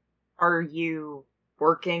 Are you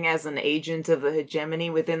working as an agent of the hegemony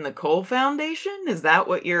within the Cole Foundation? Is that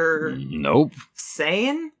what you're Nope.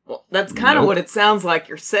 saying? Well, that's kind of Nope. what it sounds like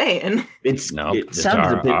you're saying. Nope. It Just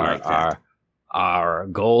sounded a bit like that. Our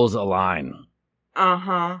goals align.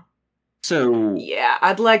 Uh-huh. So Yeah,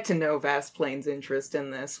 I'd like to know Vast Plains' interest in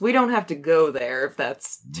this. We don't have to go there if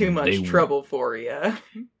that's too much They- trouble for you.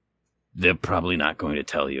 They're probably not going to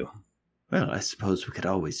tell you. well, I suppose we could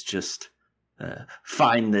always just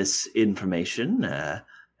find this information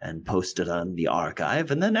and post it on the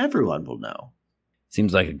archive, and then everyone will know.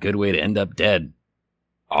 Seems like a good way to end up dead.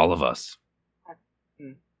 All of us.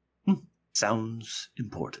 Sounds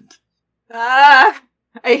important. Ah,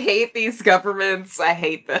 I hate these governments. I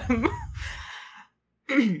hate them.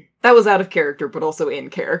 That was out of character, but also in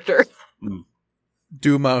character.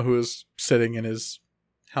 Duma, who is sitting in his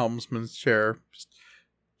helmsman's chair, just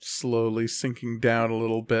slowly sinking down a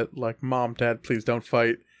little bit, like, Mom, Dad, please don't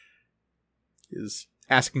fight, is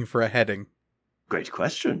asking for a heading. Great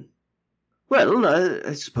question. Well,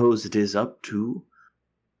 I suppose it is up to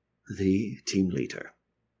the team leader.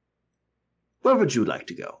 Where would you like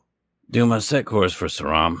to go? Do my set course for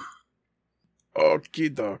Saram.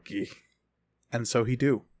 Okie dokie. And so he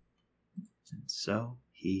do. And so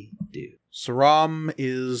he do. Saram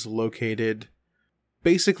is located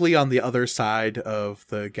basically on the other side of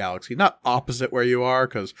the galaxy. Not opposite where you are,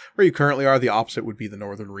 because where you currently are, the opposite would be the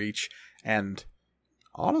Northern Reach. And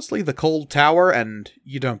honestly, the Cold Tower, and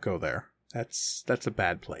you don't go there. That's a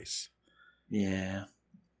bad place. Yeah.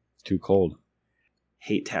 Too cold.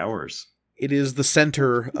 Hate towers. It is the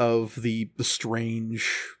center of the strange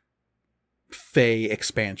Fey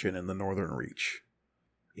expansion in the Northern Reach.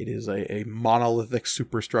 It is a monolithic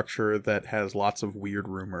superstructure that has lots of weird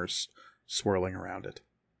rumors swirling around it.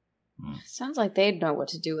 Sounds like they'd know what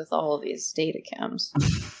to do with all of these data cams.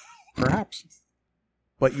 Perhaps.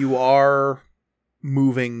 But you are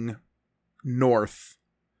moving north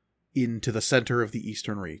into the center of the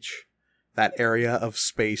Eastern Reach. That area of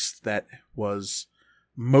space that was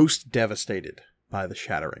most devastated by the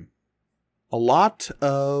shattering. A lot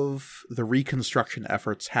of the reconstruction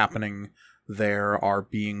efforts happening there are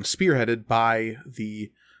being spearheaded by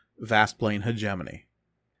the Vast Plane hegemony.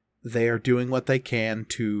 They are doing what they can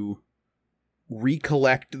to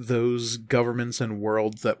recollect those governments and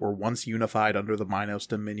worlds that were once unified under the Minos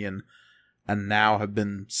Dominion and now have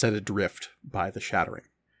been set adrift by the shattering.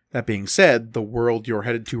 That being said, the world you're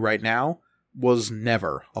headed to right now was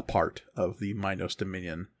never a part of the Minos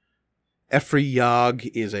Dominion. Efri Yag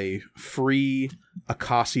is a free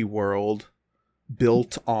Akasi world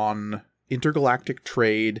built on intergalactic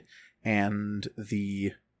trade and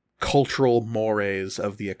the cultural mores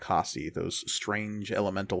of the Akasi, those strange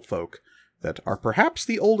elemental folk that are perhaps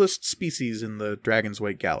the oldest species in the Dragon's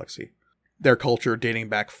Wake galaxy. Their culture dating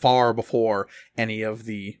back far before any of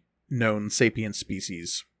the known sapient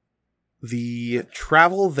species. The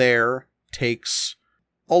travel there takes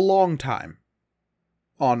a long time,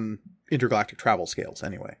 on intergalactic travel scales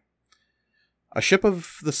anyway. A ship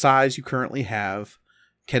of the size you currently have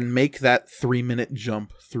can make that 3-minute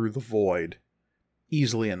jump through the void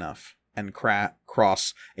easily enough and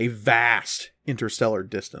cross a vast interstellar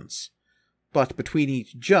distance. But between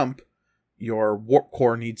each jump, your warp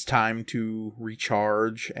core needs time to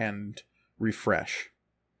recharge and refresh.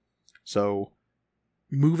 So,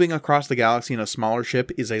 moving across the galaxy in a smaller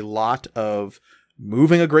ship is a lot of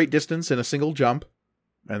moving a great distance in a single jump,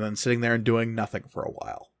 and then sitting there and doing nothing for a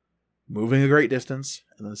while. Moving a great distance,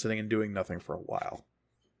 and then sitting and doing nothing for a while.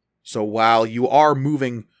 So while you are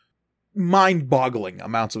moving mind-boggling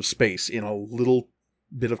amounts of space in a little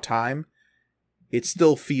bit of time, it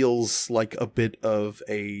still feels like a bit of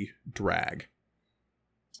a drag.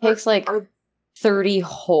 Takes like Are- 30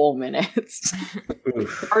 whole minutes.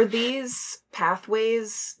 Oof. Are these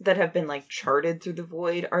pathways that have been like charted through the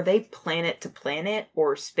void, are they planet to planet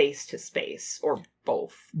or space to space or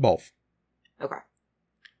both? Both. Okay.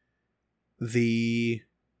 The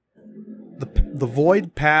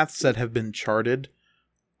void paths that have been charted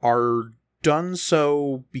are done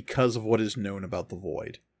so because of what is known about the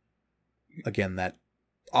void. Again, that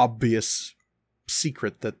obvious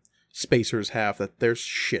secret that spacers have, that there's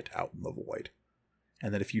shit out in the void.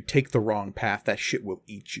 And that if you take the wrong path, that shit will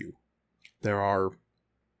eat you. There are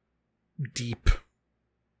deep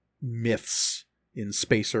myths in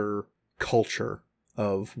spacer culture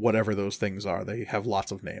of whatever those things are. They have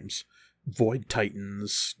lots of names. Void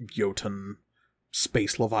Titans, Jotun,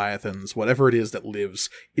 Space Leviathans, whatever it is that lives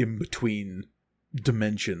in between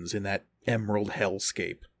dimensions in that emerald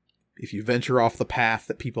hellscape. If you venture off the path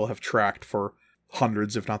that people have tracked for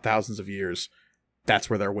hundreds, if not thousands of years, that's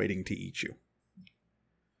where they're waiting to eat you.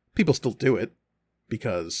 People still do it,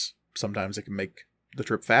 because sometimes it can make the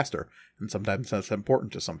trip faster, and sometimes that's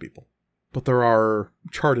important to some people. But there are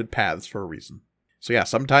charted paths for a reason. So yeah,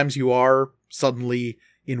 sometimes you are suddenly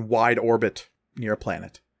in wide orbit near a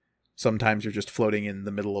planet. Sometimes you're just floating in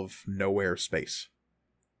the middle of nowhere space.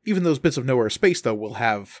 Even those bits of nowhere space, though, will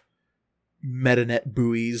have metanet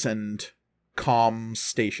buoys and comm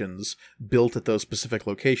stations built at those specific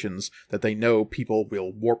locations that they know people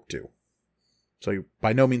will warp to. So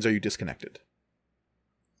by no means are you disconnected.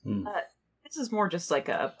 This is more just like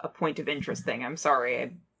a point of interest thing. I'm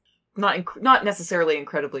sorry. Not necessarily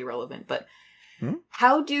incredibly relevant, but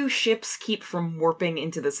how do ships keep from warping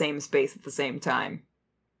into the same space at the same time?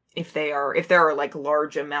 If there are like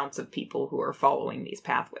large amounts of people who are following these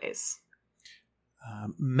pathways.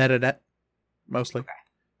 Metanet, mostly. Okay.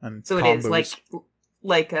 And so it comm is buoys.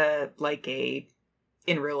 like a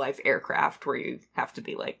in real life aircraft where you have to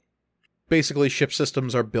be like. Basically, ship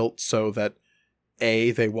systems are built so that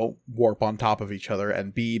A, they won't warp on top of each other,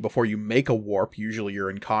 and B, before you make a warp, usually you're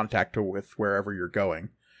in contact with wherever you're going.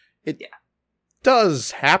 It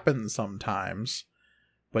does happen sometimes,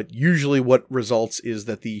 but usually what results is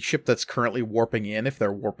that the ship that's currently warping in, if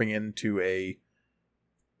they're warping into a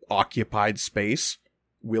occupied space,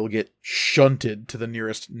 will get shunted to the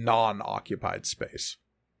nearest non-occupied space.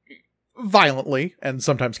 Violently, and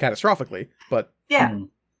sometimes catastrophically, but... Yeah.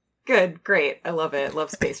 Good, great. I love it.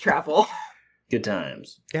 Love space travel. Good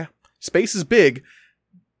times. Yeah. Space is big.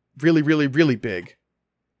 Really, really, really big.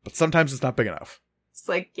 But sometimes it's not big enough. It's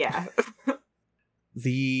like, yeah.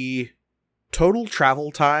 The total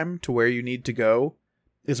travel time to where you need to go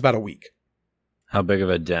is about a week. How big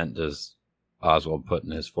of a dent does Oswald put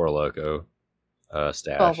in his 4 Loco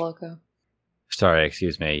stash? 12 Loco. Sorry,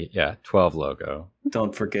 excuse me. Yeah, 12 Loco.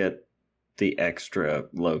 Don't forget the extra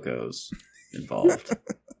logos involved.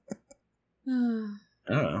 I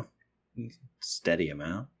don't know. Steady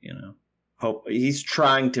amount, you know. Hope he's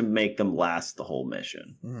trying to make them last the whole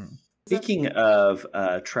mission. Speaking of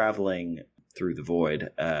traveling through the void,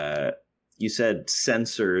 you said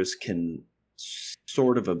sensors can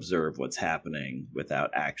sort of observe what's happening without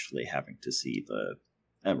actually having to see the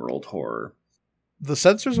emerald horror. The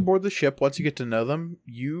sensors aboard the ship, once you get to know them,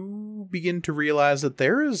 you begin to realize that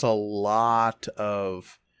there is a lot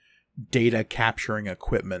of data capturing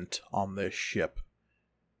equipment on this ship.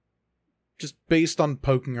 Just based on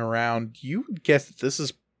poking around, you would guess that this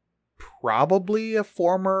is probably a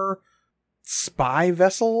former spy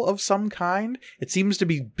vessel of some kind. It seems to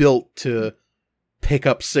be built to pick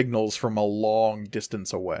up signals from a long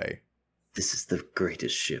distance away. This is the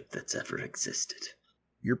greatest ship that's ever existed.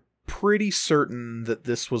 You're pretty certain that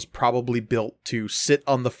this was probably built to sit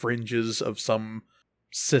on the fringes of some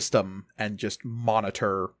system and just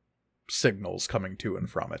monitor signals coming to and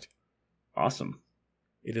from it. Awesome.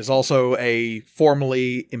 It is also a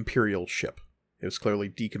formerly Imperial ship. It was clearly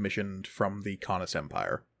decommissioned from the Canis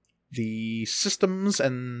Empire. The systems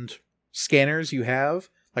and scanners you have,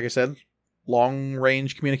 like I said,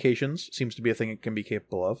 long-range communications seems to be a thing it can be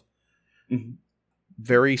capable of. Mm-hmm.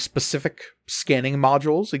 Very specific scanning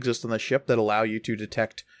modules exist on the ship that allow you to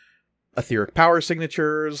detect etheric power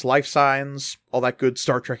signatures, life signs, all that good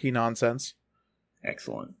Star Trek-y nonsense.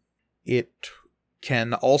 Excellent. It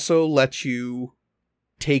can also let you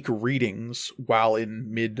take readings while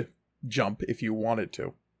in mid-jump if you wanted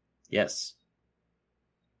to. Yes.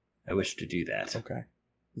 I wish to do that. Okay.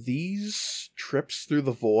 These trips through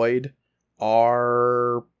the void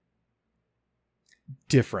are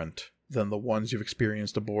different than the ones you've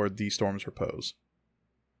experienced aboard the Storm's Repose.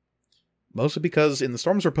 Mostly because in the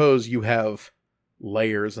Storm's Repose you have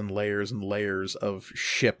layers and layers and layers of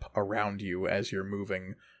ship around you as you're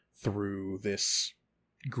moving through this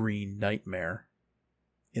green nightmare.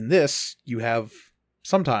 In this, you have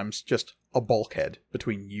sometimes just a bulkhead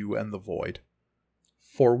between you and the void.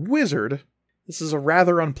 For Wizard, this is a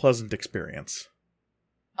rather unpleasant experience.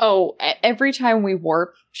 Oh, every time we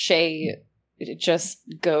warp, Shay just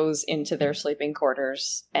goes into their sleeping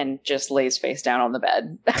quarters and just lays face down on the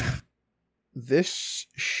bed. This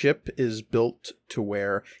ship is built to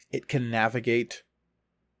where it can navigate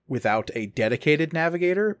without a dedicated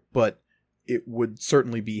navigator, but it would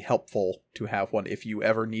certainly be helpful to have one if you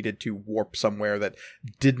ever needed to warp somewhere that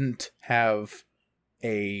didn't have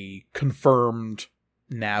a confirmed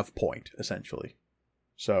nav point, essentially.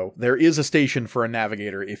 So there is a station for a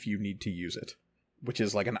navigator if you need to use it, which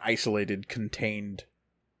is like an isolated, contained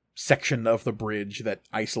section of the bridge that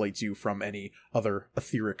isolates you from any other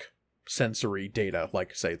etheric sensory data,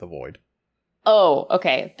 like, say, the void. Oh,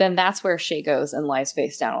 okay. Then that's where Shay goes and lies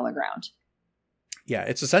face down on the ground. Yeah,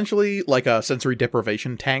 it's essentially like a sensory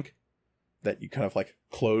deprivation tank that you kind of like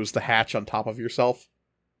close the hatch on top of yourself.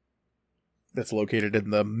 That's located in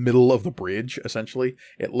the middle of the bridge, essentially.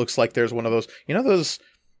 It looks like there's one of those, you know, those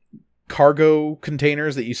cargo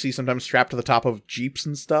containers that you see sometimes strapped to the top of Jeeps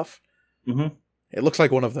and stuff? Mm-hmm. It looks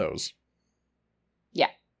like one of those. Yeah.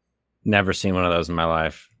 Never seen one of those in my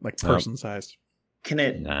life. Like person-sized. Can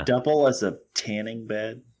it Nah. double as a tanning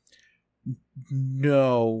bed?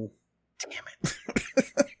 No. Damn it.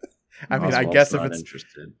 I mean, I Oswald's guess if not it's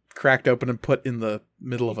interested. cracked open and put in the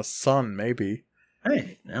middle of a sun, maybe.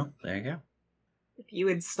 Hey, no, there you go. If you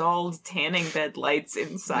installed tanning bed lights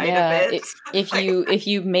inside Yeah, of it. if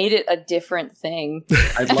you made it a different thing.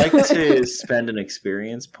 I'd like to spend an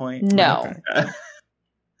experience point. No. Okay.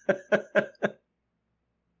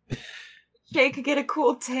 Jay could get a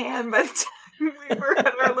cool tan by the time we were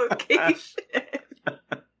at our location.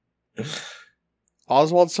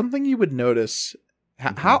 Oswald, something you would notice,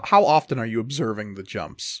 how often are you observing the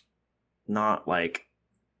jumps? Not like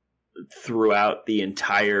throughout the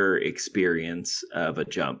entire experience of a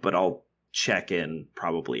jump, but I'll check in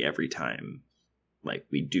probably every time like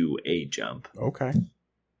we do a jump. Okay.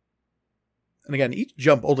 And again, each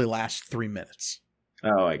jump only lasts 3 minutes.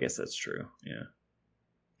 Oh, I guess that's true. Yeah.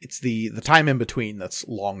 It's the time in between that's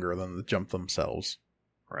longer than the jump themselves.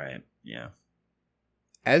 Right. Yeah.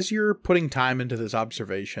 As you're putting time into this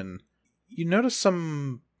observation, you notice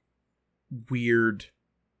some weird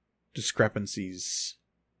discrepancies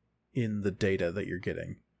in the data that you're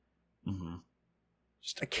getting. Mm-hmm.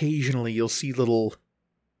 Just occasionally you'll see little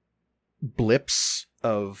blips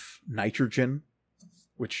of nitrogen,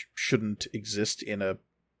 which shouldn't exist in a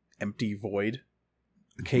empty void.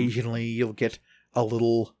 Occasionally you'll get a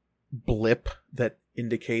little blip that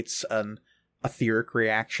indicates an etheric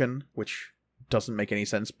reaction, which doesn't make any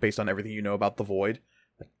sense based on everything you know about the void.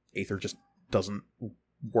 Aether just doesn't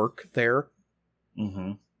work there.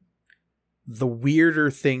 Mm-hmm. The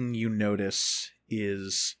weirder thing you notice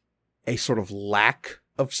is a sort of lack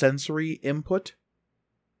of sensory input.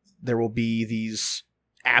 There will be these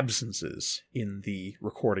absences in the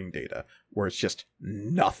recording data where it's just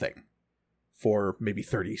nothing for maybe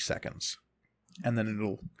 30 seconds. And then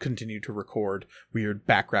it'll continue to record weird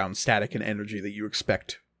background static and energy that you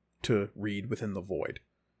expect to read within the void.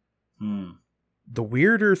 Hmm. The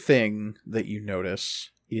weirder thing that you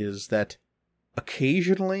notice is that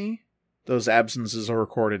occasionally those absences are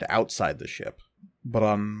recorded outside the ship, but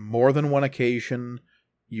on more than one occasion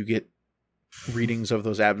you get readings of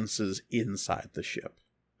those absences inside the ship.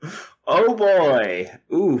 Oh boy.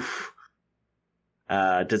 Oof.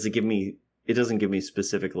 Does it give me... It doesn't give me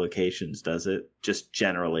specific locations, does it? Just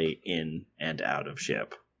generally in and out of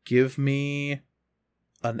ship. Give me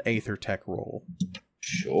an Aether Tech roll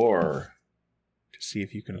Sure. to see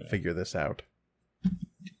if you can figure this out.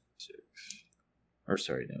 6. Or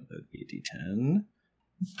sorry, no, that would be a D10.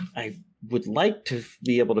 I would like to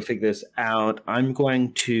be able to figure this out. I'm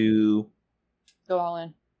going to... Go all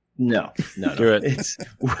in. No. Do it. It's...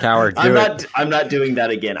 Coward, do it. I'm not doing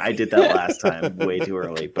that again. I did that last time way too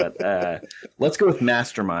early. But let's go with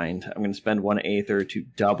Mastermind. I'm going to spend 1 Aether to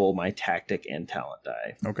double my tactic and talent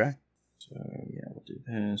die. Okay. So yeah, we'll do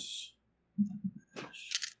this.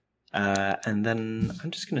 And then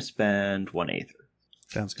I'm just going to spend 1 Aether.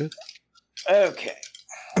 Sounds good. Okay.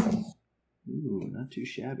 Ooh, not too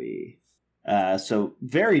shabby. So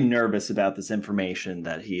very nervous about this information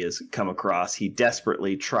that he has come across. He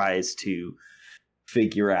desperately tries to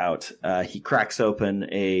figure out. He cracks open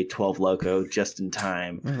a 12 Loco just in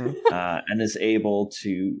time and is able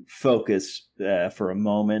to focus for a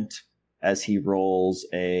moment as he rolls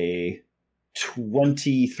a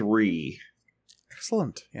 23.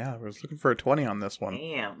 Excellent. Yeah, I was looking for a 20 on this one.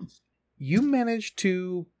 Damn. You managed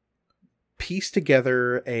to piece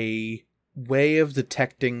together a way of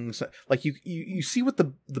detecting, like you see what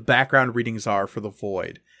the background readings are for the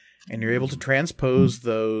void, and you're able to transpose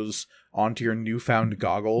those onto your newfound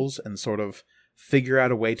goggles and sort of figure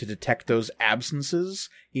out a way to detect those absences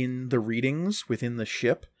in the readings within the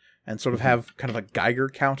ship and sort of have kind of a Geiger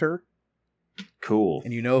counter. Cool.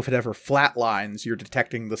 And you know if it ever flatlines, you're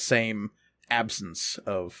detecting the same absence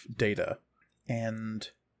of data. And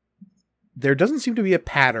there doesn't seem to be a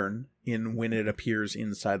pattern in when it appears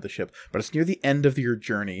inside the ship, but it's near the end of your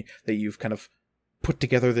journey that you've kind of put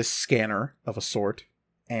together this scanner of a sort,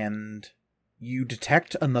 and you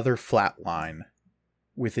detect another flatline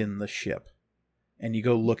within the ship. And you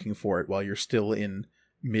go looking for it while you're still in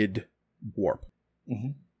mid-warp.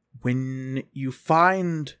 Mm-hmm. When you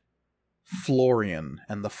find Florian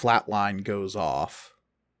and the flatline goes off,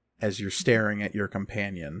 as you're staring at your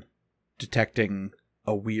companion, detecting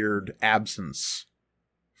a weird absence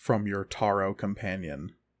from your Taro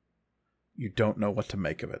companion, you don't know what to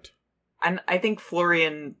make of it. And I think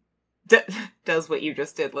Florian does what you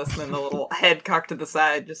just did, listening, the little head cocked to the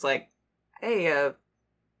side, just like, hey,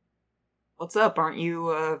 what's up? Aren't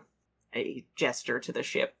you, a gesture to the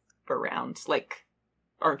ship around? Like,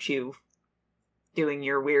 aren't you doing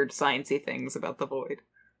your weird sciencey things about the void?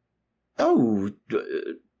 Oh,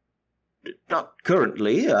 not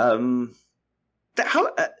currently. How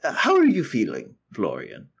are you feeling,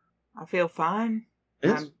 Florian? I feel fine.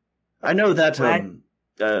 Yes? I know that, Glad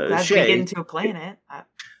Shay... we get into a planet.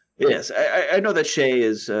 Yes, I know that Shay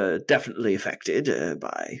is definitely affected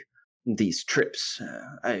by these trips.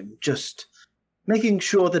 I'm just making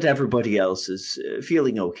sure that everybody else is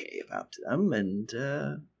feeling okay about them, and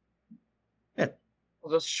yeah.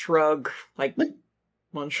 I'll just shrug, like,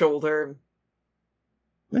 one shoulder.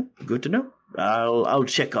 Yeah, good to know. I'll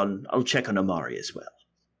check on Amari as well.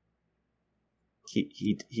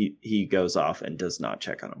 He goes off and does not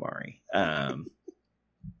check on Amari.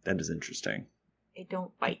 That is interesting. I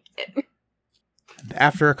don't like it. And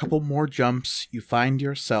after a couple more jumps, you find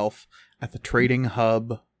yourself at the trading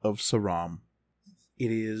hub of Saram.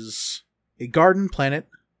 It is a garden planet,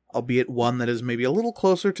 albeit one that is maybe a little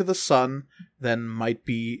closer to the sun than might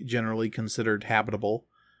be generally considered habitable.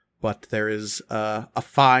 But there is a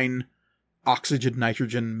fine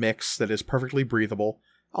oxygen-nitrogen mix that is perfectly breathable,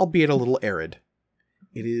 albeit a little arid.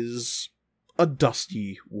 It is a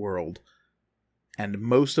dusty world, and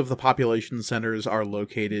most of the population centers are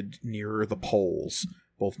located nearer the poles,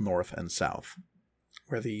 both north and south,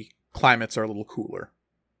 where the climates are a little cooler.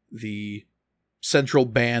 The central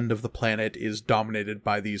band of the planet is dominated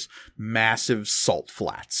by these massive salt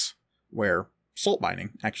flats, where salt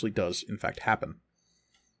mining actually does, in fact, happen.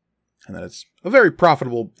 And that it's a very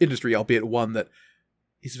profitable industry, albeit one that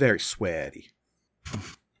is very sweaty.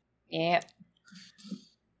 Yep.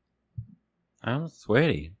 I'm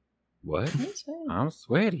sweaty. What? I'm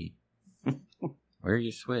sweaty. Where are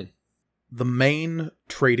you sweaty? The main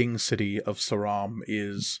trading city of Saram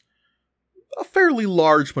is a fairly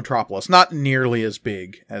large metropolis, not nearly as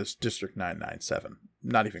big as District 997,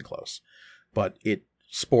 not even close, but it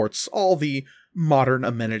sports all the modern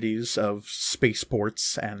amenities of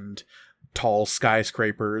spaceports and tall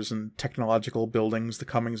skyscrapers and technological buildings. The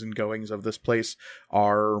comings and goings of this place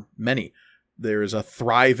are many. There's a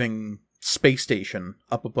thriving space station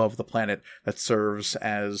up above the planet that serves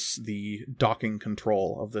as the docking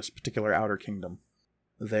control of this particular outer kingdom.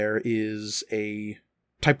 There is a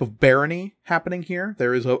type of barony happening here.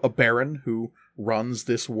 There is a baron who runs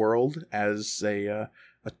this world as a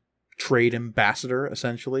trade ambassador,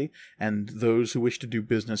 essentially, and those who wish to do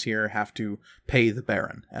business here have to pay the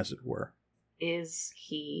baron, as it were. Is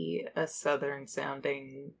he a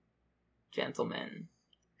southern-sounding gentleman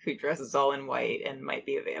who dresses all in white and might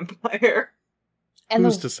be a vampire? And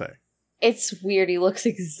Who's to say? It's weird. He looks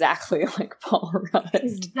exactly like Paul Rudd.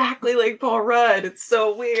 Exactly like Paul Rudd. It's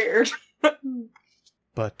so weird.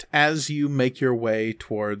 But as you make your way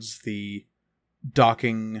towards the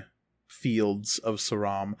docking fields of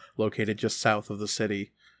Saram, located just south of the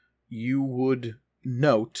city, you would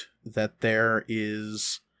note that there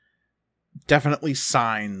is definitely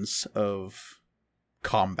signs of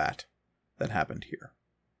combat that happened here.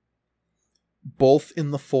 Both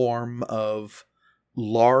in the form of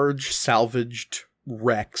large salvaged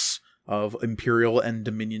wrecks of Imperial and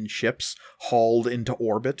Dominion ships hauled into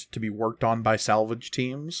orbit to be worked on by salvage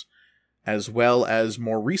teams, as well as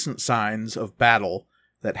more recent signs of battle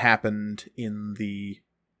that happened in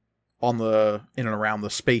and around the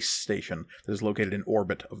space station that is located in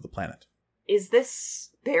orbit of the planet. Is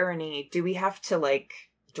this barony, do we have to, like,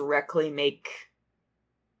 directly make,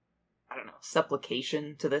 I don't know,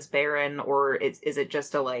 supplication to this baron, or is it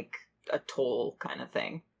just a toll kind of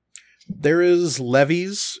thing? There is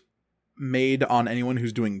levies made on anyone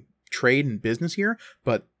who's doing trade and business here,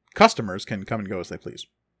 but customers can come and go as they please.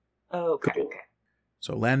 Okay. Cool. Okay.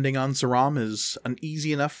 So landing on Saram is an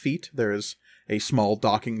easy enough feat. There is a small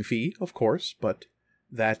docking fee, of course, but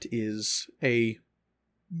that is a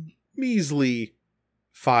measly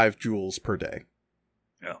 5 jewels per day.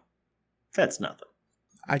 Yeah. That's nothing.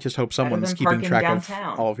 I just hope Better someone's than keeping parking track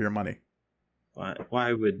downtown. of all of your money.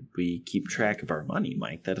 Why would we keep track of our money,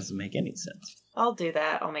 Mike? That doesn't make any sense. I'll do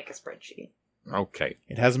that. I'll make a spreadsheet. Okay.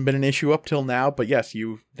 It hasn't been an issue up till now, but yes,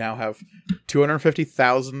 you now have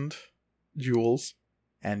 250,000 jewels,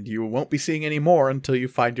 and you won't be seeing any more until you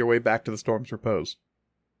find your way back to the Storm's Repose.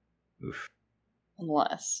 Oof.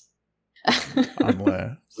 Unless.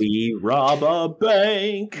 Unless... We rob a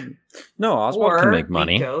bank. No, Oswald Or can make we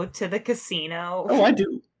money. go to the casino. Oh, I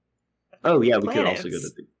do. Oh, yeah, we could Planets. also go to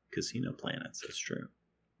the casino planets. That's true.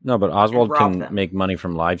 No, but Oswald rob can them. make money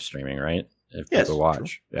from live streaming, right? If Yes, people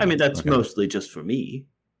watch. I mean, that's okay. mostly just for me.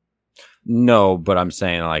 No, but I'm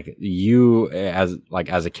saying like you as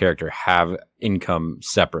a character have income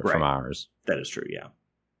separate from Right. ours. That is true, yeah.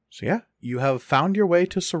 So yeah, you have found your way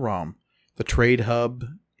to Saram, the trade hub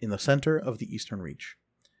in the center of the Eastern Reach.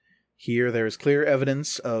 Here there is clear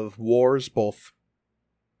evidence of wars both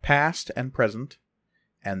past and present,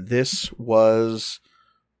 and this was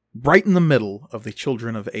right in the middle of the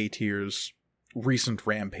Children of Aetyr's recent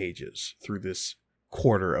rampages through this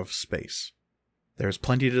quarter of space. There's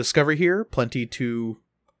plenty to discover here, plenty to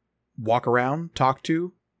walk around, talk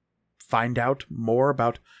to, find out more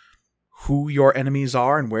about who your enemies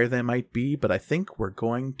are and where they might be, but I think we're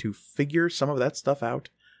going to figure some of that stuff out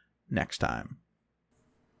next time.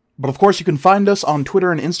 But of course, you can find us on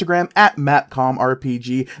Twitter and Instagram at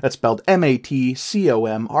MatcomRPG. That's spelled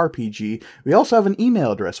MatcomRPG. We also have an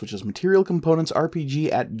email address, which is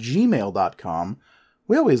materialcomponentsrpg@gmail.com.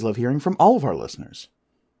 We always love hearing from all of our listeners.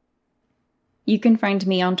 You can find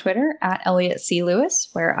me on Twitter at Elliot C. Lewis,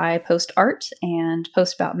 where I post art and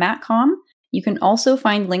post about MatCom. You can also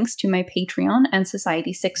find links to my Patreon and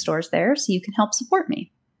Society 6 stores there, so you can help support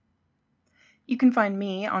me. You can find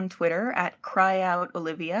me on Twitter at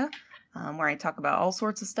CryOutOlivia, where I talk about all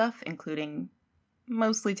sorts of stuff, including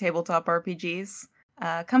mostly tabletop RPGs.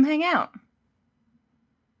 Come hang out.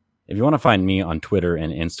 If you want to find me on Twitter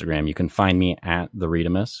and Instagram, you can find me at The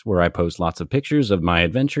Readamus, where I post lots of pictures of my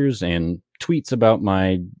adventures and tweets about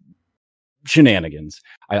my shenanigans.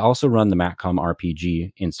 I also run the Matcom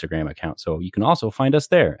RPG Instagram account, so you can also find us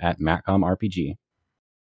there at Matcom RPG.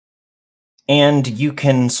 And you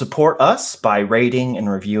can support us by rating and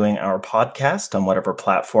reviewing our podcast on whatever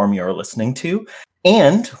platform you're listening to.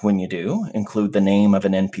 And when you do, include the name of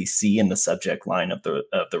an NPC in the subject line of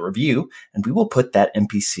the review, and we will put that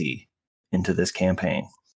NPC into this campaign.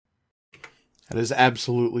 That is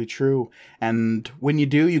absolutely true. And when you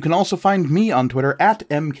do, you can also find me on Twitter at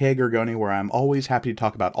MKGorgoni, where I'm always happy to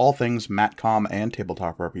talk about all things Matcom and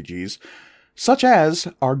tabletop RPGs, such as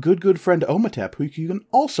our good friend Omatep, who you can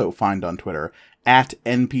also find on Twitter at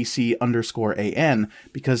NPC_AN,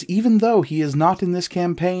 because even though he is not in this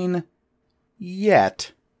campaign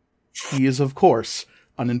yet, he is, of course,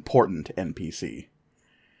 an important NPC.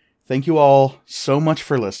 Thank you all so much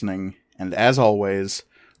for listening, and as always,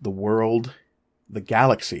 the world, the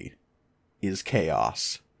galaxy, is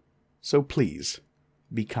chaos. So please,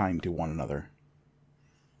 be kind to one another.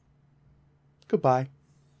 Goodbye.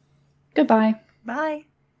 Goodbye. Bye.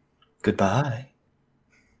 Goodbye.